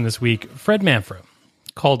situation this week. Fred Manfra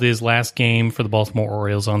called his last game for the Baltimore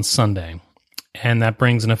Orioles on Sunday, and that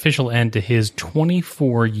brings an official end to his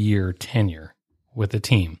 24-year tenure with the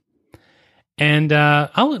team. And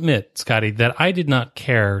I'll admit, Scotty, that I did not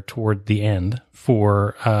care toward the end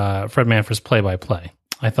for Fred Manfra's play-by-play.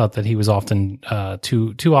 I thought that he was often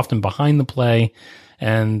too often behind the play,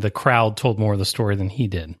 and the crowd told more of the story than he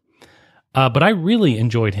did. But I really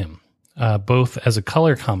enjoyed him, both as a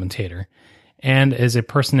color commentator and as a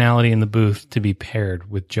personality in the booth to be paired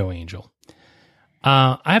with Joe Angel.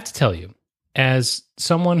 I have to tell you, as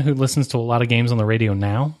someone who listens to a lot of games on the radio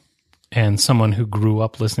now, and someone who grew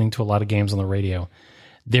up listening to a lot of games on the radio,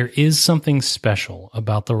 there is something special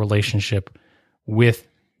about the relationship with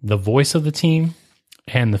the voice of the team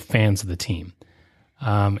and the fans of the team.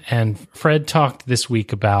 And Fred talked this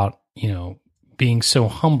week about, being so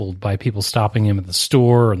humbled by people stopping him at the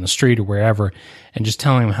store or in the street or wherever and just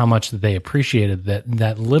telling him how much that they appreciated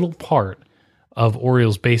that little part of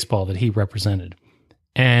Orioles baseball that he represented.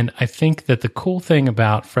 And I think that the cool thing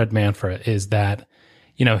about Fred Manfra is that,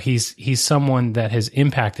 he's someone that has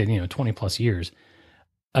impacted, 20 plus years,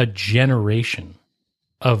 a generation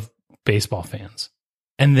of baseball fans,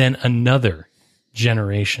 and then another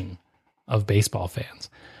generation of baseball fans.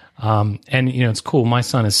 And it's cool. My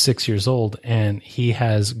son is 6 years old, and he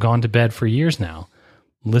has gone to bed for years now,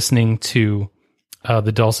 listening to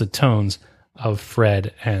the dulcet tones of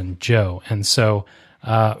Fred and Joe. And so,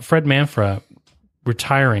 Fred Manfra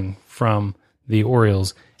retiring from the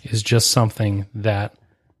Orioles is just something that,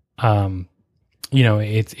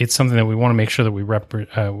 it's something that we want to make sure that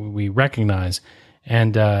we recognize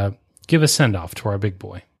and give a send off to our big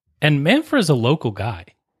boy. And Manfra is a local guy.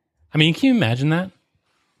 I mean, can you imagine that?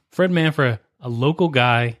 Fred Manfra, a local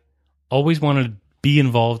guy, always wanted to be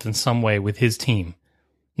involved in some way with his team.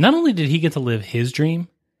 Not only did he get to live his dream,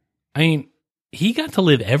 he got to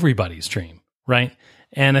live everybody's dream, right?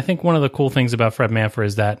 And I think one of the cool things about Fred Manfra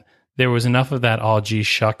is that there was enough of that "aw, gee,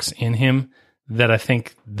 shucks" in him that I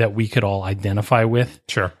think that we could all identify with.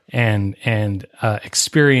 Sure. And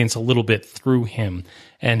experience a little bit through him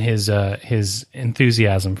and his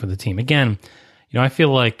enthusiasm for the team. Again, I feel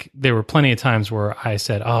like there were plenty of times where I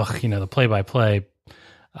said, the play-by-play.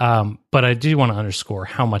 But I do want to underscore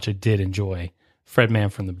how much I did enjoy Fred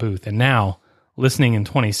Manfra from the booth. And now, listening in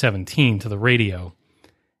 2017 to the radio,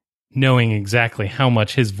 knowing exactly how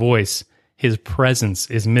much his voice, his presence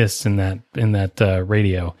is missed in that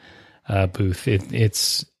radio booth,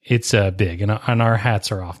 it's big. And our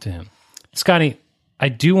hats are off to him. Scotty, I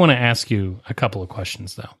do want to ask you a couple of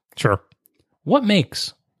questions, though. Sure. What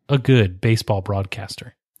makes a good baseball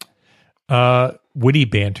broadcaster? Witty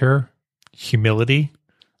banter, humility,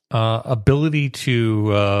 ability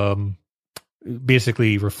to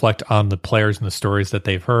basically reflect on the players and the stories that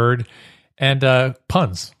they've heard, and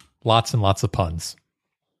puns. Lots and lots of puns.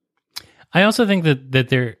 I also think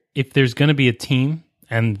that if there's going to be a team,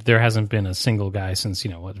 and there hasn't been a single guy since,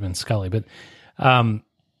 it's been Scully, but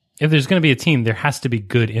if there's going to be a team, there has to be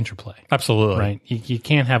good interplay. Absolutely. Right? You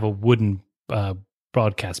can't have a wooden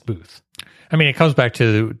broadcast booth. I mean, it comes back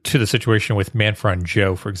to the situation with Manfra and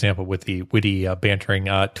Joe, for example, with the witty bantering.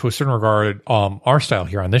 To a certain regard, our style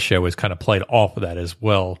here on this show is kind of played off of that as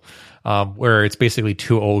well, where it's basically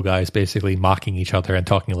two old guys basically mocking each other and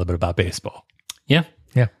talking a little bit about baseball. Yeah.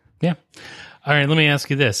 Yeah. Yeah. All right, let me ask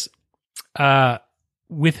you this.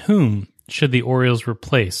 With whom should the Orioles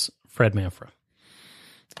replace Fred Manfra?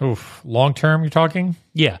 Oof. Long term, you're talking?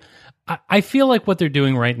 Yeah. I feel like what they're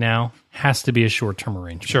doing right now has to be a short-term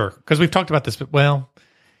arrangement. Sure, because we've talked about this, but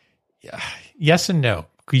yes and no.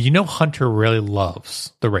 Hunter really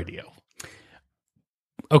loves the radio.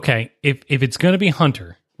 Okay, if it's going to be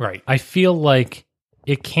Hunter, Right. I feel like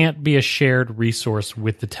it can't be a shared resource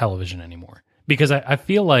with the television anymore. Because I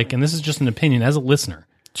feel like, and this is just an opinion as a listener,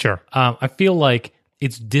 Sure. I feel like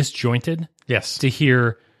it's disjointed Yes. to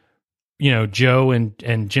hear, Joe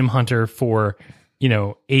and Jim Hunter for,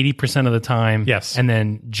 80% of the time. Yes. And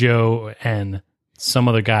then Joe and some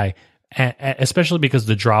other guy, especially because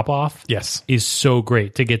the drop off Yes. is so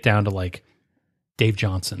great to get down to like Dave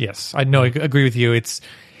Johnson. Yes. I know. I agree with you. It's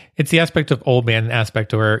the aspect of old man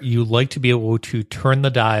aspect where you like to be able to turn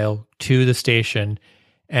the dial to the station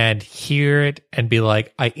and hear it and be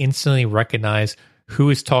like, I instantly recognize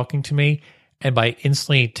who is talking to me. And by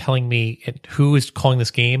instantly telling me who is calling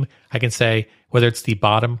this game, I can say whether it's the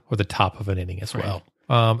bottom or the top of an inning as well.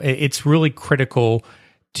 It's really critical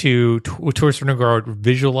to a certain regard,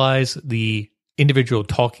 visualize the individual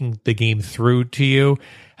talking the game through to you,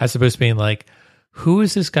 as opposed to being like, who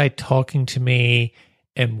is this guy talking to me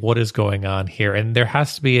and what is going on here? And there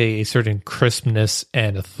has to be a certain crispness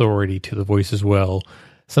and authority to the voice as well.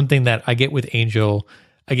 Something that I get with Angel,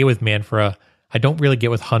 I get with Manfra. I don't really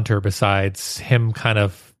get with Hunter besides him kind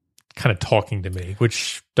of talking to me,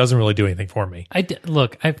 which doesn't really do anything for me.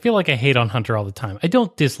 Look, I feel like I hate on Hunter all the time. I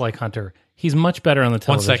don't dislike Hunter. He's much better on the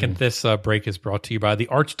television. 1 second. This break is brought to you by the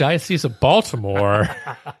Archdiocese of Baltimore.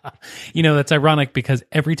 That's ironic because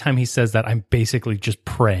every time he says that, I'm basically just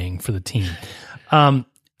praying for the team.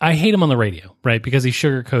 I hate him on the radio, right? Because he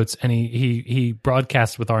sugarcoats and he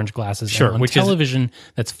broadcasts with orange glasses. Sure, and on which television,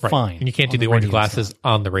 that's Right. fine. And you can't do On the orange radio, glasses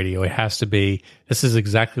on the radio. It has to be, this is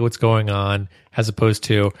exactly what's going on, as opposed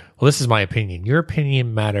to, well, this is my opinion. Your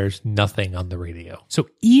opinion matters nothing on the radio. So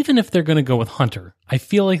even if they're going to go with Hunter, I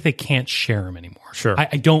feel like they can't share him anymore. Sure.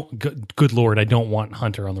 I don't, good Lord, I don't want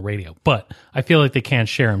Hunter on the radio, but I feel like they can't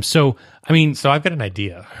share him. So, I mean, So I've got an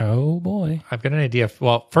idea. oh boy. I've got an idea.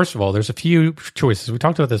 Well, first of all, there's a few choices. We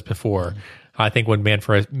talked about this before. I think when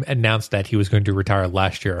Manfra announced that he was going to retire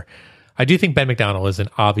last year, I do think Ben McDonald is an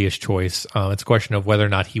obvious choice. It's a question of whether or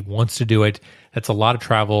not he wants to do it. That's a lot of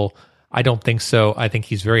travel. I don't think so. I think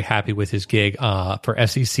he's very happy with his gig for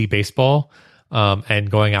SEC baseball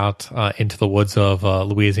and going out into the woods of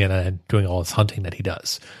Louisiana and doing all his hunting that he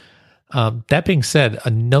does. That being said,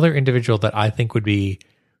 another individual that I think would be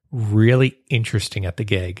really interesting at the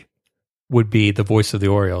gig would be the voice of the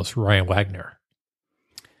Orioles, Ryan Wagner.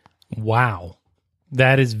 Wow.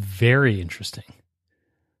 That is very interesting.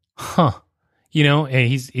 Huh.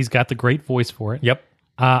 He's got the great voice for it. Yep.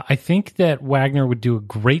 I think that Wagner would do a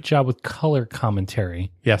great job with color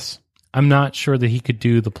commentary. Yes. I'm not sure that he could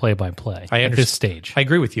do the play-by-play at this stage. I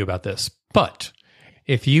agree with you about this. But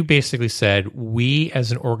if you basically said, we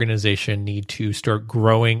as an organization need to start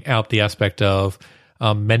growing out the aspect of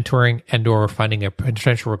mentoring and or finding a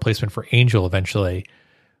potential replacement for Angel eventually,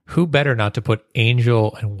 who better not to put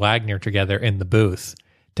Angel and Wagner together in the booth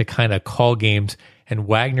to kind of call games, and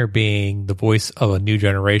Wagner being the voice of a new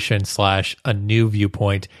generation / a new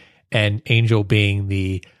viewpoint, and Angel being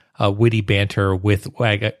the witty banter with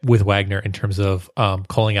Wagner in terms of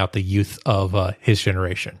calling out the youth of his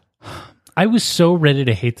generation. I was so ready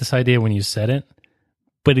to hate this idea when you said it,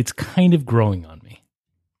 but it's kind of growing on me.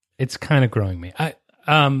 It's kind of growing me.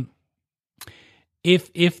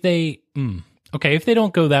 If they if they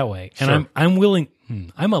don't go that way, and Sure. I'm willing,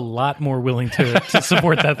 I'm a lot more willing to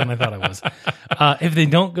support that than I thought I was. If they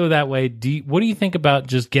don't go that way, what do you think about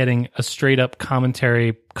just getting a straight up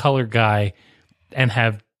commentary color guy and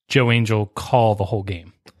have Joe Angel call the whole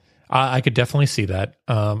game? I could definitely see that.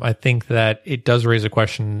 I think that it does raise a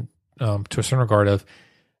question to a certain regard of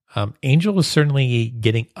Angel is certainly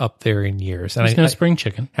getting up there in years. And He's no spring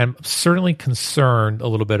chicken. I'm certainly concerned a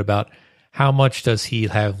little bit about how much does he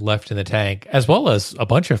have left in the tank, as well as a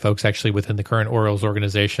bunch of folks actually within the current Orioles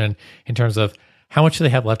organization in terms of how much do they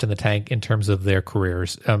have left in the tank in terms of their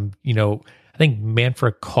careers. I think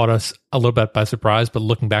Manfra caught us a little bit by surprise, but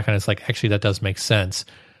looking back on it, it's like, actually, that does make sense.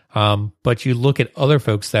 But you look at other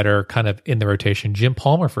folks that are kind of in the rotation. Jim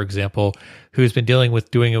Palmer, for example, who's been doing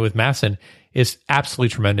it with Masson, is absolutely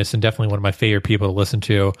tremendous and definitely one of my favorite people to listen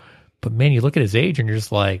to. But man, you look at his age and you're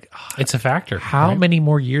just like, It's a factor. how right? many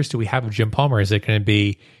more years do we have of Jim Palmer? Is it going to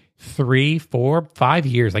be 3, 4, 5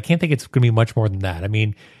 years? I can't think it's going to be much more than that. I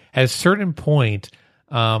mean, at a certain point,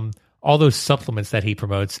 all those supplements that he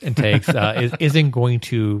promotes and takes isn't going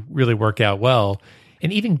to really work out well.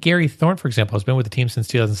 And even Gary Thorne, for example, has been with the team since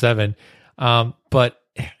 2007, but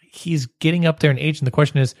he's getting up there in age. And the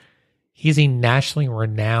question is, he's a nationally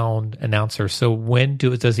renowned announcer. So when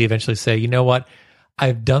does he eventually say, you know what,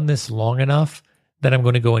 I've done this long enough that I'm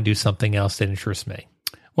going to go and do something else that interests me?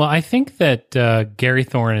 Well, I think that Gary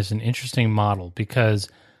Thorne is an interesting model because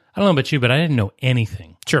I don't know about you, but I didn't know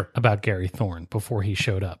anything about Gary Thorne before he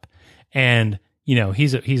showed up. And,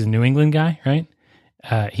 he's a New England guy,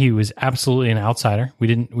 right? He was absolutely an outsider. We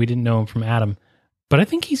didn't know him from Adam, but I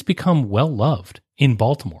think he's become well loved in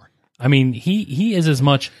Baltimore. I mean, he is as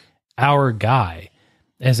much our guy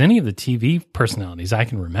as any of the TV personalities I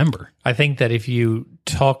can remember. I think that if you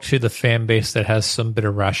talk to the fan base that has some bit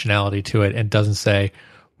of rationality to it and doesn't say,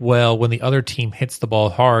 well, when the other team hits the ball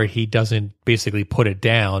hard, he doesn't basically put it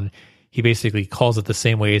down. He basically calls it the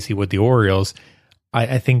same way as he would the Orioles.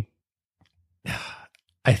 I think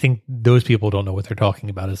those people don't know what they're talking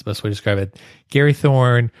about is the best way to describe it. Gary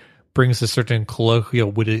Thorne brings a certain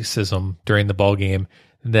colloquial witticism during the ball game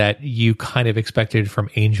that you kind of expected from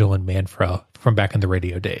Angel and Manfra from back in the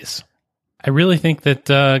radio days. I really think that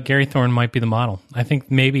Gary Thorne might be the model. I think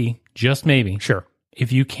maybe, just maybe,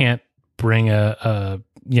 if you can't bring a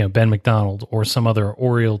Ben McDonald or some other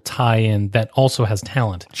Oriole tie-in that also has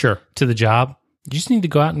talent to the job, you just need to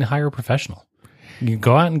go out and hire a professional. You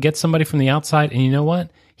go out and get somebody from the outside, and you know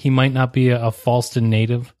what? He might not be a Falston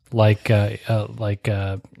native like Fred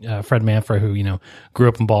Manfra, who grew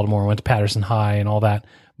up in Baltimore, went to Patterson High, and all that.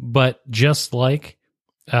 But just like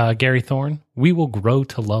Gary Thorne, we will grow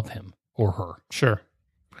to love him or her. Sure.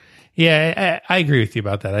 Yeah, I agree with you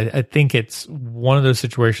about that. I think it's one of those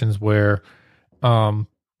situations where we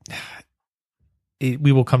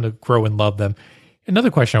will come to grow and love them.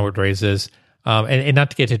 Another question I would raise is, and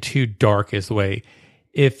not to get too dark is the way,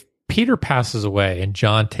 if Peter passes away and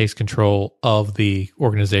John takes control of the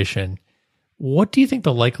organization, what do you think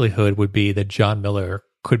the likelihood would be that John Miller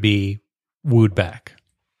could be wooed back?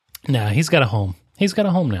 Nah, he's got a home. He's got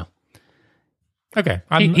a home now. Okay.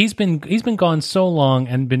 He's been gone so long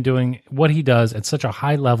and been doing what he does at such a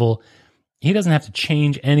high level. He doesn't have to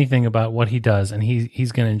change anything about what he does, and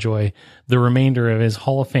he's going to enjoy the remainder of his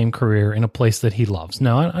Hall of Fame career in a place that he loves.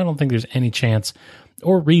 No, I don't think there's any chance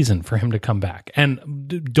or reason for him to come back.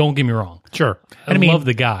 And don't get me wrong. Sure. I love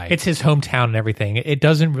the guy. It's his hometown and everything. It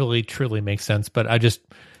doesn't really truly make sense, but I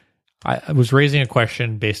was raising a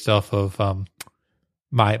question based off of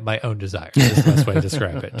my own desire. Is the best way to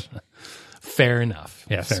describe it. Fair enough.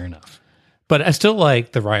 Yes. Fair enough. But I still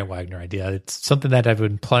like the Ryan Wagner idea. It's something that I've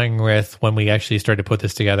been playing with when we actually started to put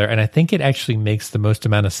this together, and I think it actually makes the most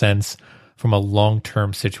amount of sense from a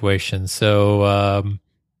long-term situation. So,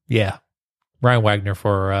 Ryan Wagner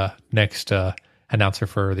for next announcer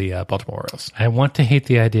for the Baltimore Orioles. I want to hate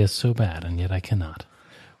the idea so bad, and yet I cannot.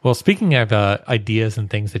 Well, speaking of ideas and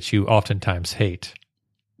things that you oftentimes hate,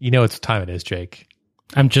 it's what time it is, Jake.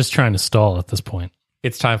 I'm just trying to stall at this point.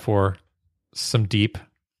 It's time for some deep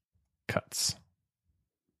cuts.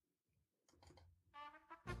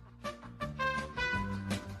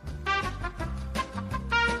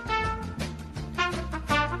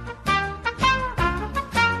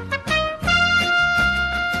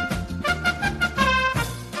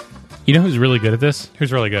 You know who's really good at this?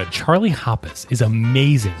 Who's really good? Charlie Hoppus is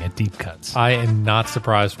amazing at deep cuts. I am not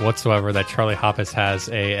surprised whatsoever that Charlie Hoppus has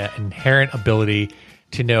an inherent ability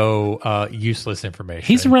to know useless information.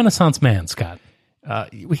 He's a Renaissance man, Scott.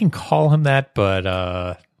 We can call him that,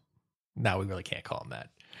 but no, we really can't call him that.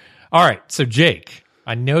 All right, so Jake,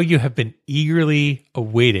 I know you have been eagerly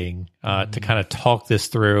awaiting to kind of talk this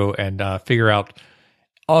through and figure out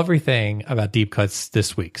everything about deep cuts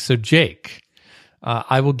this week. So Jake,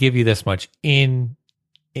 I will give you this much. In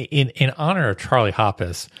honor of Charlie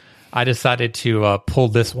Hoppus, I decided to pull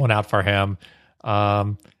this one out for him.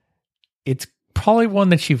 It's probably one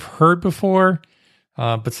that you've heard before,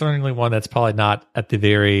 but certainly one that's probably not at the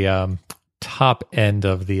very top end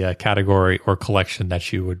of the category or collection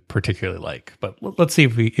that you would particularly like. But let's see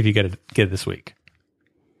if you get it this week.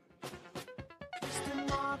 Mr.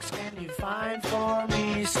 Marks, can you find for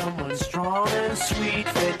me someone strong and sweet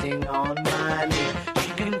fitting on my knee?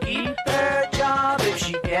 She can keep her job if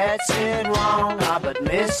she gets it wrong. But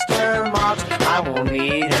Mr. Marks, I won't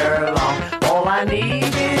need her long. All I need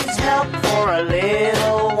is help for a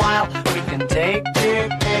little while. We can take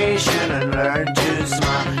dictation and learn to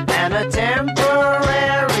smile. And a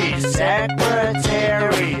temporary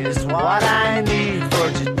secretary is what I need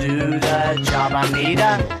for to do the job. I need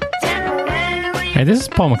a temporary. Hey, this is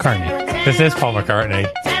Paul McCartney. This is Paul McCartney.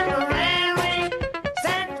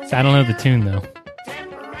 I don't know the tune, though.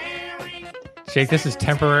 Jake, this is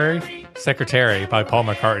Temporary Secretary by Paul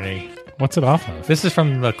McCartney. What's it off of? This is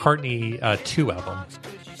from the McCartney 2 album.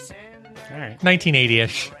 All right.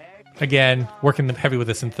 1980-ish. Again, working heavy with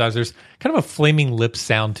the synthesizers. Kind of a Flaming Lips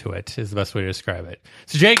sound to it is the best way to describe it.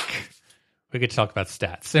 So, Jake, we get to talk about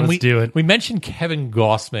stats. And Let's do it. We mentioned Kevin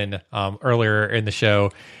Gossman earlier in the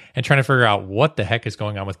show and trying to figure out what the heck is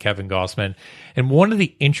going on with Kevin Gossman. And one of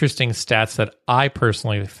the interesting stats that I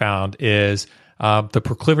personally found is the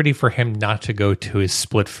proclivity for him not to go to his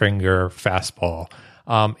split finger fastball.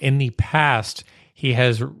 In the past, he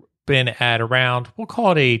has been at around, we'll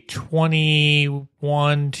call it a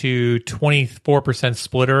 21 to 24%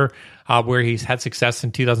 splitter, where he's had success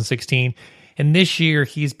in 2016. And this year,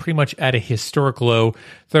 he's pretty much at a historic low,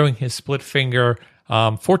 throwing his split finger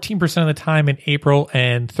 14% of the time in April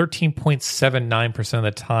and 13.79% of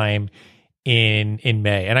the time in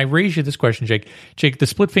May. And I raised you this question, Jake. Jake, the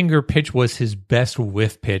split finger pitch was his best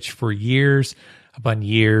whiff pitch for years upon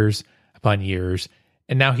years upon years.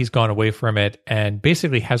 And now he's gone away from it and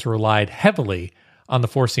basically has relied heavily on the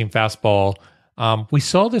four-seam fastball. We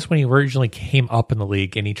saw this when he originally came up in the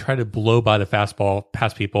league and he tried to blow by the fastball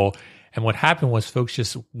past people. And what happened was folks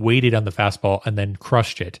just waited on the fastball and then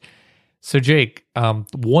crushed it. So, Jake,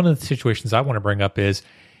 one of the situations I want to bring up is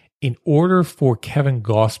in order for Kevin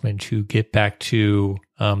Gossman to get back to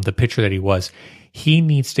the pitcher that he was, he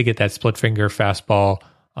needs to get that split finger fastball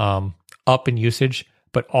up in usage,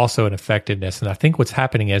 but also in effectiveness. And I think what's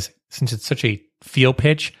happening is, since it's such a feel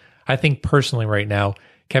pitch, I think personally right now,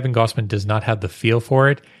 Kevin Gossman does not have the feel for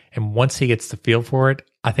it. And once he gets the feel for it,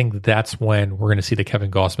 I think that's when we're going to see the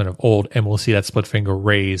Kevin Gossman of old, and we'll see that split finger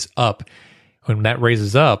raise up. When that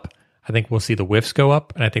raises up, I think we'll see the whiffs go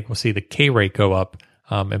up, and I think we'll see the K rate go up.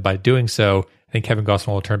 And by doing so, I think Kevin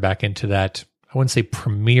Gossman will turn back into that, I wouldn't say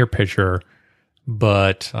premier pitcher,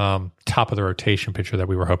 but top of the rotation pitcher that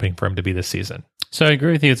we were hoping for him to be this season. So I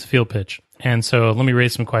agree with you. It's a field pitch. And so let me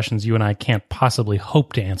raise some questions you and I can't possibly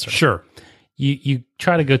hope to answer. Sure. You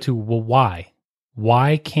try to go to, well, why?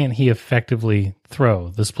 Why can't he effectively throw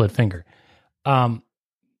the split finger?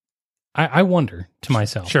 I wonder to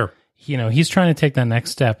myself. Sure. You know, he's trying to take that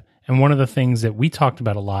next step. And one of the things that we talked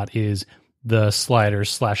about a lot is the slider /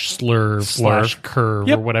 slurve / curve,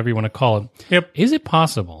 Yep. or whatever you want to call it. Yep. Is it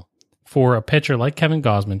possible for a pitcher like Kevin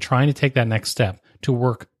Gossman trying to take that next step to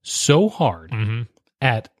work so hard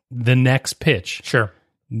at the next pitch Sure.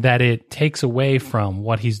 that it takes away from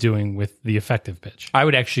what he's doing with the effective pitch? I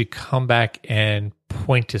would actually come back and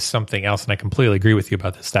point to something else, and I completely agree with you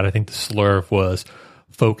about this, that I think the slurve was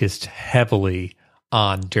focused heavily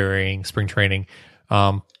on during spring training.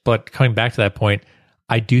 But coming back to that point,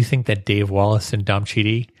 I do think that Dave Wallace and Dom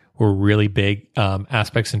Chidi were really big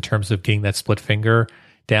aspects in terms of getting that split finger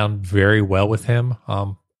down very well with him.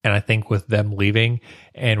 And I think with them leaving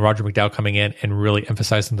and Roger McDowell coming in and really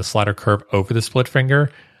emphasizing the slider curve over the split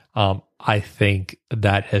finger, I think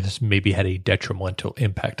that has maybe had a detrimental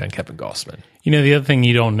impact on Kevin Gossman. You know, the other thing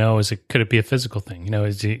you don't know is, could it be a physical thing? You know,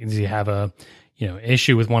 does he have a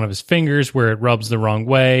issue with one of his fingers where it rubs the wrong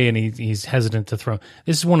way and he's hesitant to throw?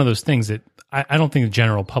 This is one of those things that I don't think the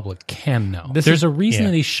general public can know. There's a reason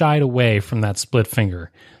that he shied away from that split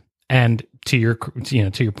finger. And to your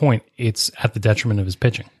point, it's at the detriment of his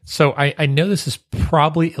pitching. So I know this is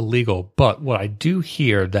probably illegal, but what I do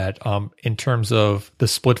hear that in terms of the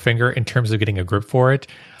split finger, in terms of getting a grip for it,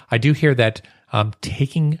 I do hear that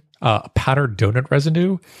taking powdered donut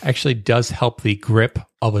residue actually does help the grip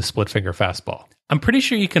of a split finger fastball. I'm pretty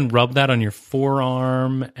sure you can rub that on your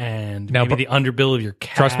forearm and maybe the underbill of your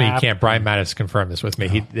cap. Trust me, you can't. Brian Mattis confirmed this with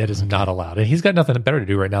me. That is not allowed. And he's got nothing better to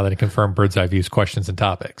do right now than to confirm Bird's Eye View's questions and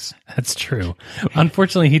topics. That's true.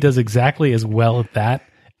 Unfortunately, he does exactly as well at that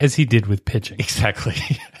as he did with pitching. Exactly.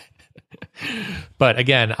 But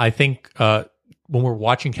again, I think when we're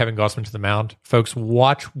watching Kevin Gossman to the mound, folks,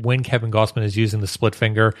 watch when Kevin Gossman is using the split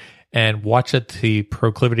finger and watch at the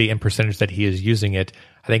proclivity and percentage that he is using it.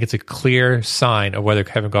 I think it's a clear sign of whether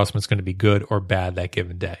Kevin Gossman is going to be good or bad that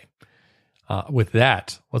given day. With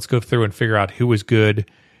that, let's go through and figure out who was good,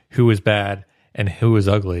 who was bad, and who was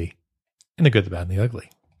ugly in the good, the bad, and the ugly.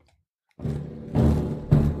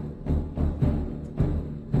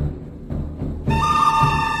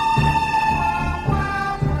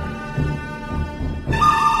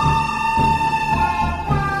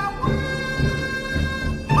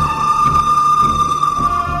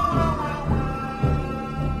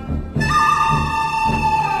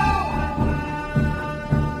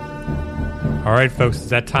 All right, folks, it's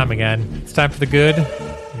that time again. It's time for the good,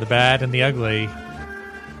 the bad, and the ugly.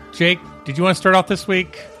 Jake, did you want to start off this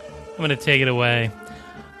week? I'm going to take it away.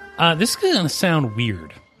 This is going to sound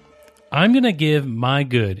weird. I'm going to give my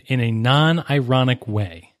good in a non-ironic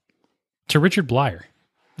way to Richard Blyer.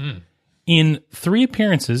 In 3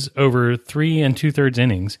 appearances over 3 2/3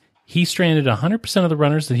 innings, he stranded 100% of the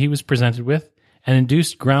runners that he was presented with and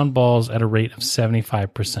induced ground balls at a rate of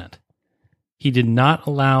 75%. He did not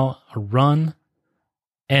allow a run.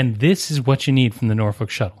 And this is what you need from the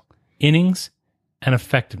Norfolk Shuttle. Innings and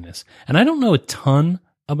effectiveness. And I don't know a ton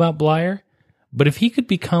about Blyer, but if he could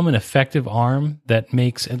become an effective arm that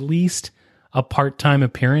makes at least a part-time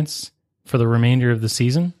appearance for the remainder of the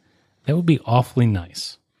season, that would be awfully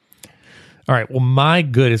nice. All right. Well, my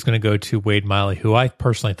good is going to go to Wade Miley, who I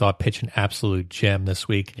personally thought pitched an absolute gem this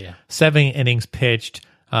week. Yeah. 7 innings pitched,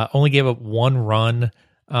 only gave up 1 run.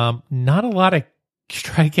 Not a lot of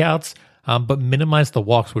strikeouts, but minimized the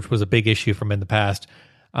walks, which was a big issue from in the past.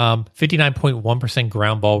 59.1%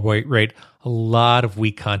 ground ball rate, a lot of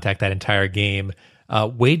weak contact that entire game.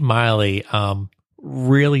 Wade Miley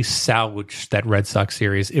really salvaged that Red Sox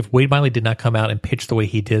series. If Wade Miley did not come out and pitch the way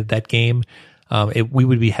he did that game, we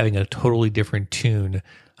would be having a totally different tune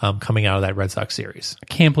coming out of that Red Sox series. I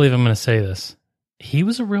can't believe I'm going to say this. He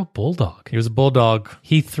was a real bulldog. He was a bulldog.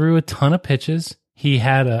 He threw a ton of pitches. He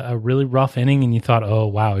had a really rough inning, and you thought, oh,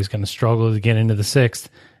 wow, he's going to struggle to get into the 6th,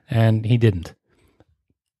 and he didn't.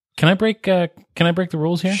 Can I break the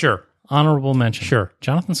rules here? Sure. Honorable mention. Sure.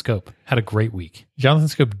 Jonathan Scope had a great week. Jonathan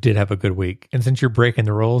Scope did have a good week. And since you're breaking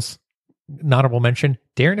the rules, honorable mention,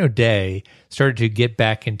 Darren O'Day started to get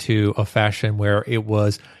back into a fashion where it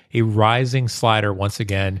was a rising slider once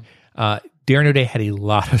again. Darren O'Day had a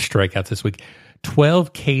lot of strikeouts this week.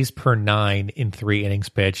 12 Ks per 9 in 3 innings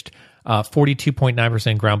pitched.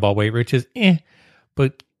 42.9% ground ball weight, which is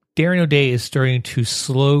but Darren O'Day is starting to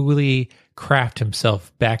slowly craft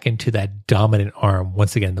himself back into that dominant arm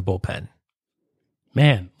once again in the bullpen.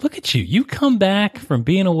 Man, look at you. You come back from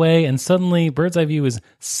being away and suddenly Bird's Eye View is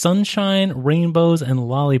sunshine, rainbows, and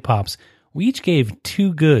lollipops. We each gave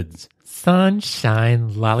 2 goods.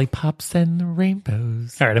 Sunshine, lollipops, and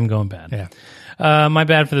rainbows. All right, I'm going bad. Yeah. My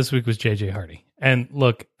bad for this week was J.J. Hardy. And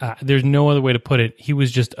look, there's no other way to put it. He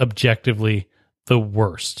was just objectively the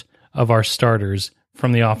worst of our starters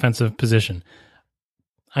from the offensive position.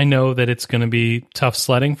 I know that it's going to be tough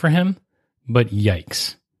sledding for him, but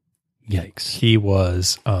yikes. Yikes. He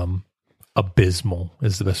was abysmal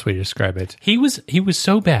is the best way to describe it. He was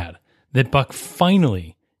so bad that Buck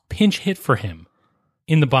finally pinch hit for him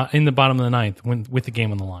in the bottom of the 9th with the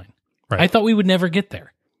game on the line. Right. I thought we would never get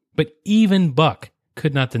there, but even Buck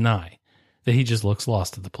could not deny that he just looks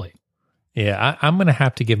lost at the plate. Yeah, I'm going to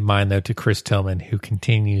have to give mine, though, to Chris Tillman, who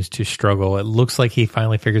continues to struggle. It looks like he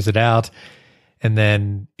finally figures it out, and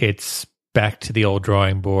then it's back to the old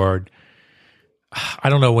drawing board. I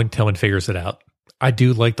don't know when Tillman figures it out. I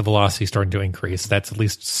do like the velocity starting to increase. That's at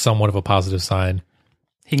least somewhat of a positive sign.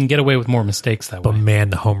 He can get away with more mistakes that But way. man,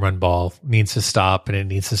 the home run ball needs to stop, and it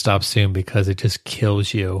needs to stop soon because it just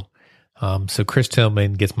kills you. So Chris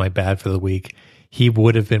Tillman gets my bad for the week. He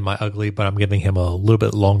would have been my ugly, but I'm giving him a little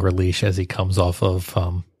bit longer leash as he comes off of,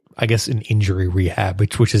 I guess, an injury rehab,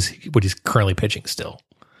 which is what he's currently pitching still.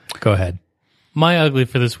 Go ahead. My ugly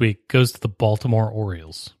for this week goes to the Baltimore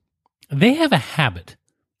Orioles. They have a habit,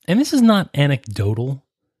 and this is not anecdotal.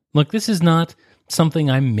 Look, this is not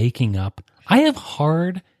something I'm making up. I have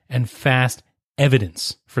hard and fast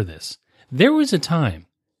evidence for this. There was a time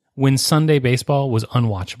when Sunday baseball was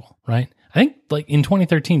unwatchable, right? I think like in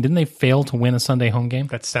 2013, didn't they fail to win a Sunday home game?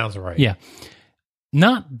 That sounds right. Yeah.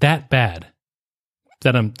 Not that bad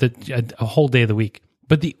that a whole day of the week.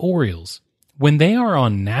 But the Orioles, when they are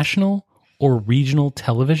on national or regional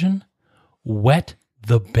television, wet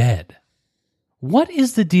the bed. What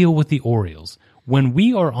is the deal with the Orioles when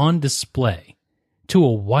we are on display to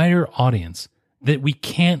a wider audience that we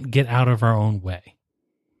can't get out of our own way?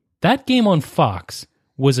 That game on Fox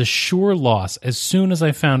was a sure loss as soon as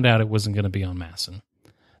I found out it wasn't going to be on MASN.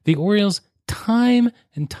 The Orioles, time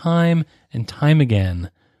and time and time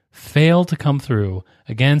again, fail to come through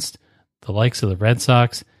against the likes of the Red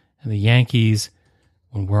Sox and the Yankees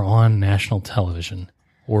when we're on national television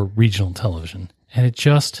or regional television. And it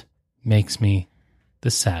just makes me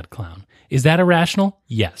the sad clown. Is that irrational?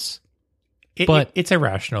 Yes. But it's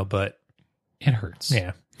irrational, but it hurts.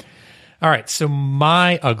 yeah. All right. So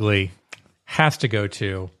my ugly has to go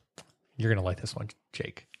to, you're going to like this one,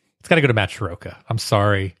 Jake. It's got to go to Matt Soroka. I'm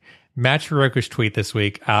sorry. Matt Soroka's tweet this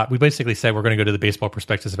week, we basically said we're going to go to the Baseball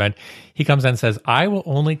Prospectus event. He comes in and says, I will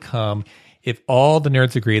only come if all the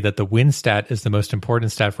nerds agree that the win stat is the most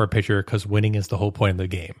important stat for a pitcher because winning is the whole point of the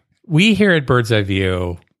game. We here at Bird's Eye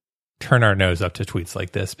View turn our nose up to tweets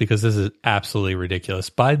like this because this is absolutely ridiculous.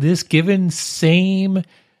 By this given same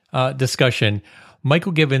discussion,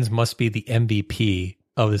 Michael Givens must be the MVP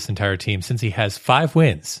of this entire team since he has 5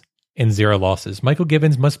 wins and 0 losses. Michael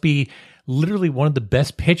Givens must be literally one of the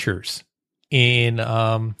best pitchers in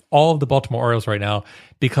all of the Baltimore Orioles right now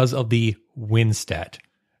because of the win stat.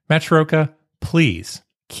 Matt Soroka, please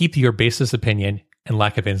keep your baseless opinion and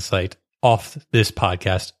lack of insight off this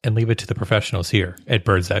podcast and leave it to the professionals here at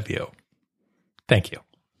Bird's Eye View. Thank you.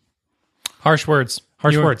 Harsh words.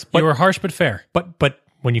 Harsh words. You were harsh but fair. But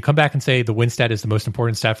when you come back and say the win stat is the most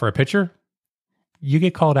important stat for a pitcher, you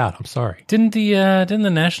get called out. I'm sorry. Didn't the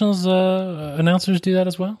Nationals announcers do that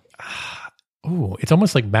as well? Ooh, it's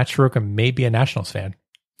almost like Matt Soroka may be a Nationals fan.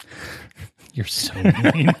 You're so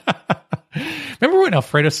mean. Remember when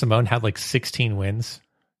Alfredo Simon had like 16 wins?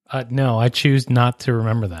 No, I choose not to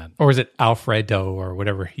remember that. Or was it Alfredo or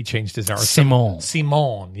whatever? He changed his name.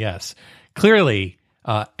 Simon, yes. Clearly,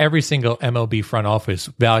 every single MLB front office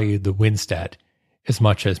valued the win stat as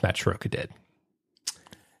much as Matt Soroka did.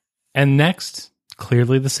 And next,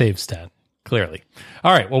 clearly the save stat. Clearly.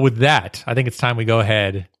 All right. Well, with that, I think it's time we go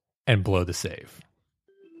ahead and blow the save.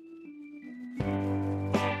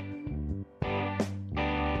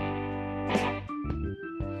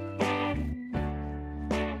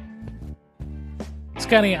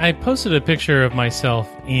 Scotty, I posted a picture of myself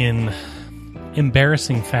in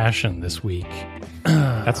embarrassing fashion this week.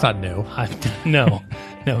 That's not new. No,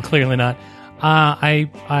 clearly not.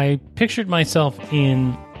 I pictured myself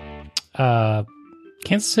in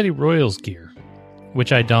Kansas City Royals gear,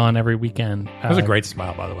 which I don every weekend. That was a great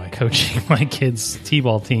smile, by the way. Coaching my kids'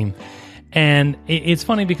 t-ball team. And it's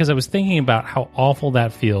funny because I was thinking about how awful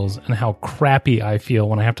that feels and how crappy I feel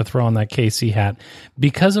when I have to throw on that KC hat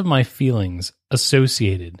because of my feelings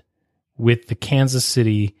associated with the Kansas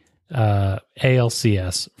City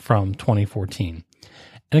ALCS from 2014.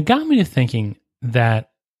 And it got me to thinking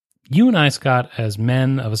that you and I, Scott, as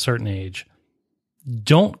men of a certain age,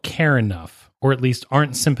 don't care enough, or at least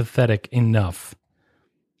aren't sympathetic enough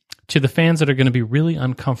to the fans that are going to be really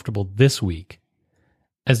uncomfortable this week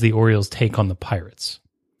as the Orioles take on the Pirates.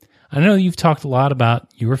 I know you've talked a lot about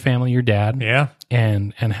your family, your dad, yeah,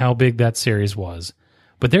 and how big that series was.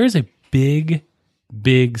 But there is a big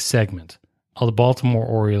segment of the Baltimore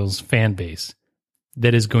Orioles fan base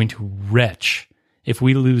that is going to retch if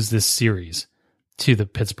we lose this series to the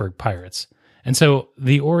Pittsburgh Pirates. And so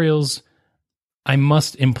the Orioles, I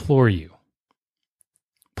must implore you,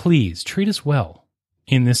 please treat us well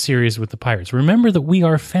in this series with the Pirates. Remember that we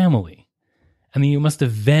are family and that you must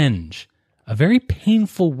avenge a very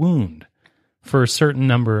painful wound for a certain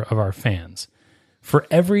number of our fans. For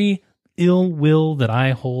every ill will that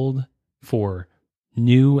I hold for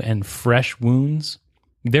new and fresh wounds,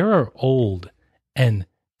 there are old and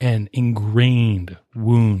ingrained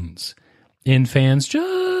wounds in fans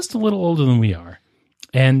just a little older than we are.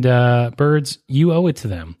 And Birds, you owe it to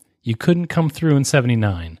them. You couldn't come through in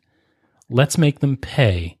 79. Let's make them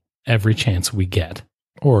pay every chance we get.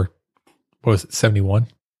 Or, what was it, 71? I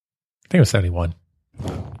think it was 71.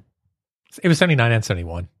 It was 79 and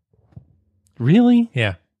 71. Really?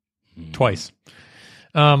 Yeah. Twice.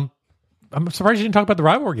 I'm surprised you didn't talk about the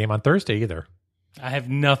rivalry game on Thursday either. I have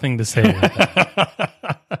nothing to say about that.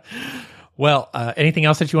 Well, anything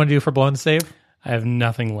else that you want to do for blowing the save? I have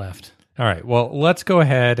nothing left. All right. Well, let's go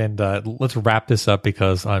ahead and let's wrap this up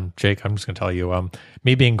because Jake, I'm just going to tell you,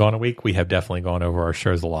 me being gone a week, we have definitely gone over our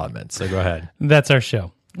show's allotment. So go ahead. That's our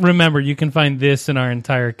show. Remember, you can find this and our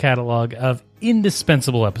entire catalog of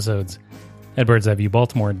indispensable episodes at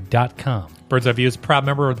birdseyeviewbaltimore.com. Bird's Eye View is a proud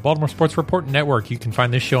member of the Baltimore Sports Report Network. You can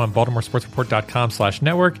find this show on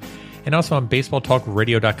baltimoresportsreport.com/network and also on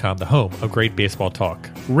baseballtalkradio.com, the home of great baseball talk.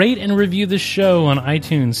 Rate and review the show on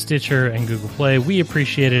iTunes, Stitcher, and Google Play. We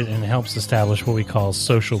appreciate it, and it helps establish what we call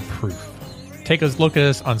social proof. Take a look at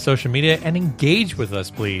us on social media and engage with us,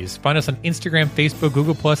 please. Find us on Instagram, Facebook,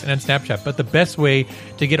 Google+, and on Snapchat. But the best way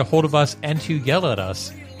to get a hold of us and to yell at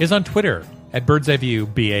us is on Twitter at Bird's Eye View,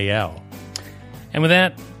 BAL. And with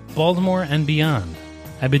that, Baltimore and beyond,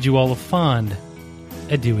 I bid you all a fond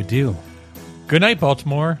adieu. Good night,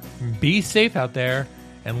 Baltimore. Be safe out there,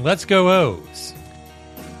 and let's go O's.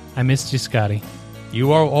 I missed you, Scotty. You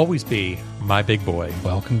will always be my big boy.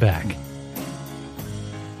 Welcome back.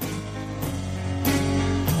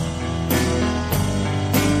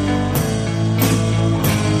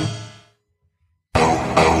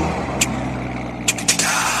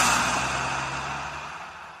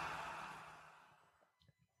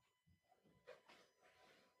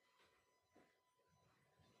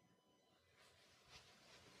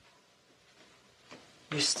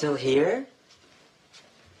 You're still here?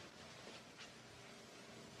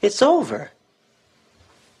 It's over.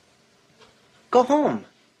 Go home.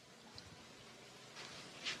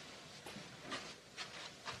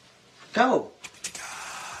 Go.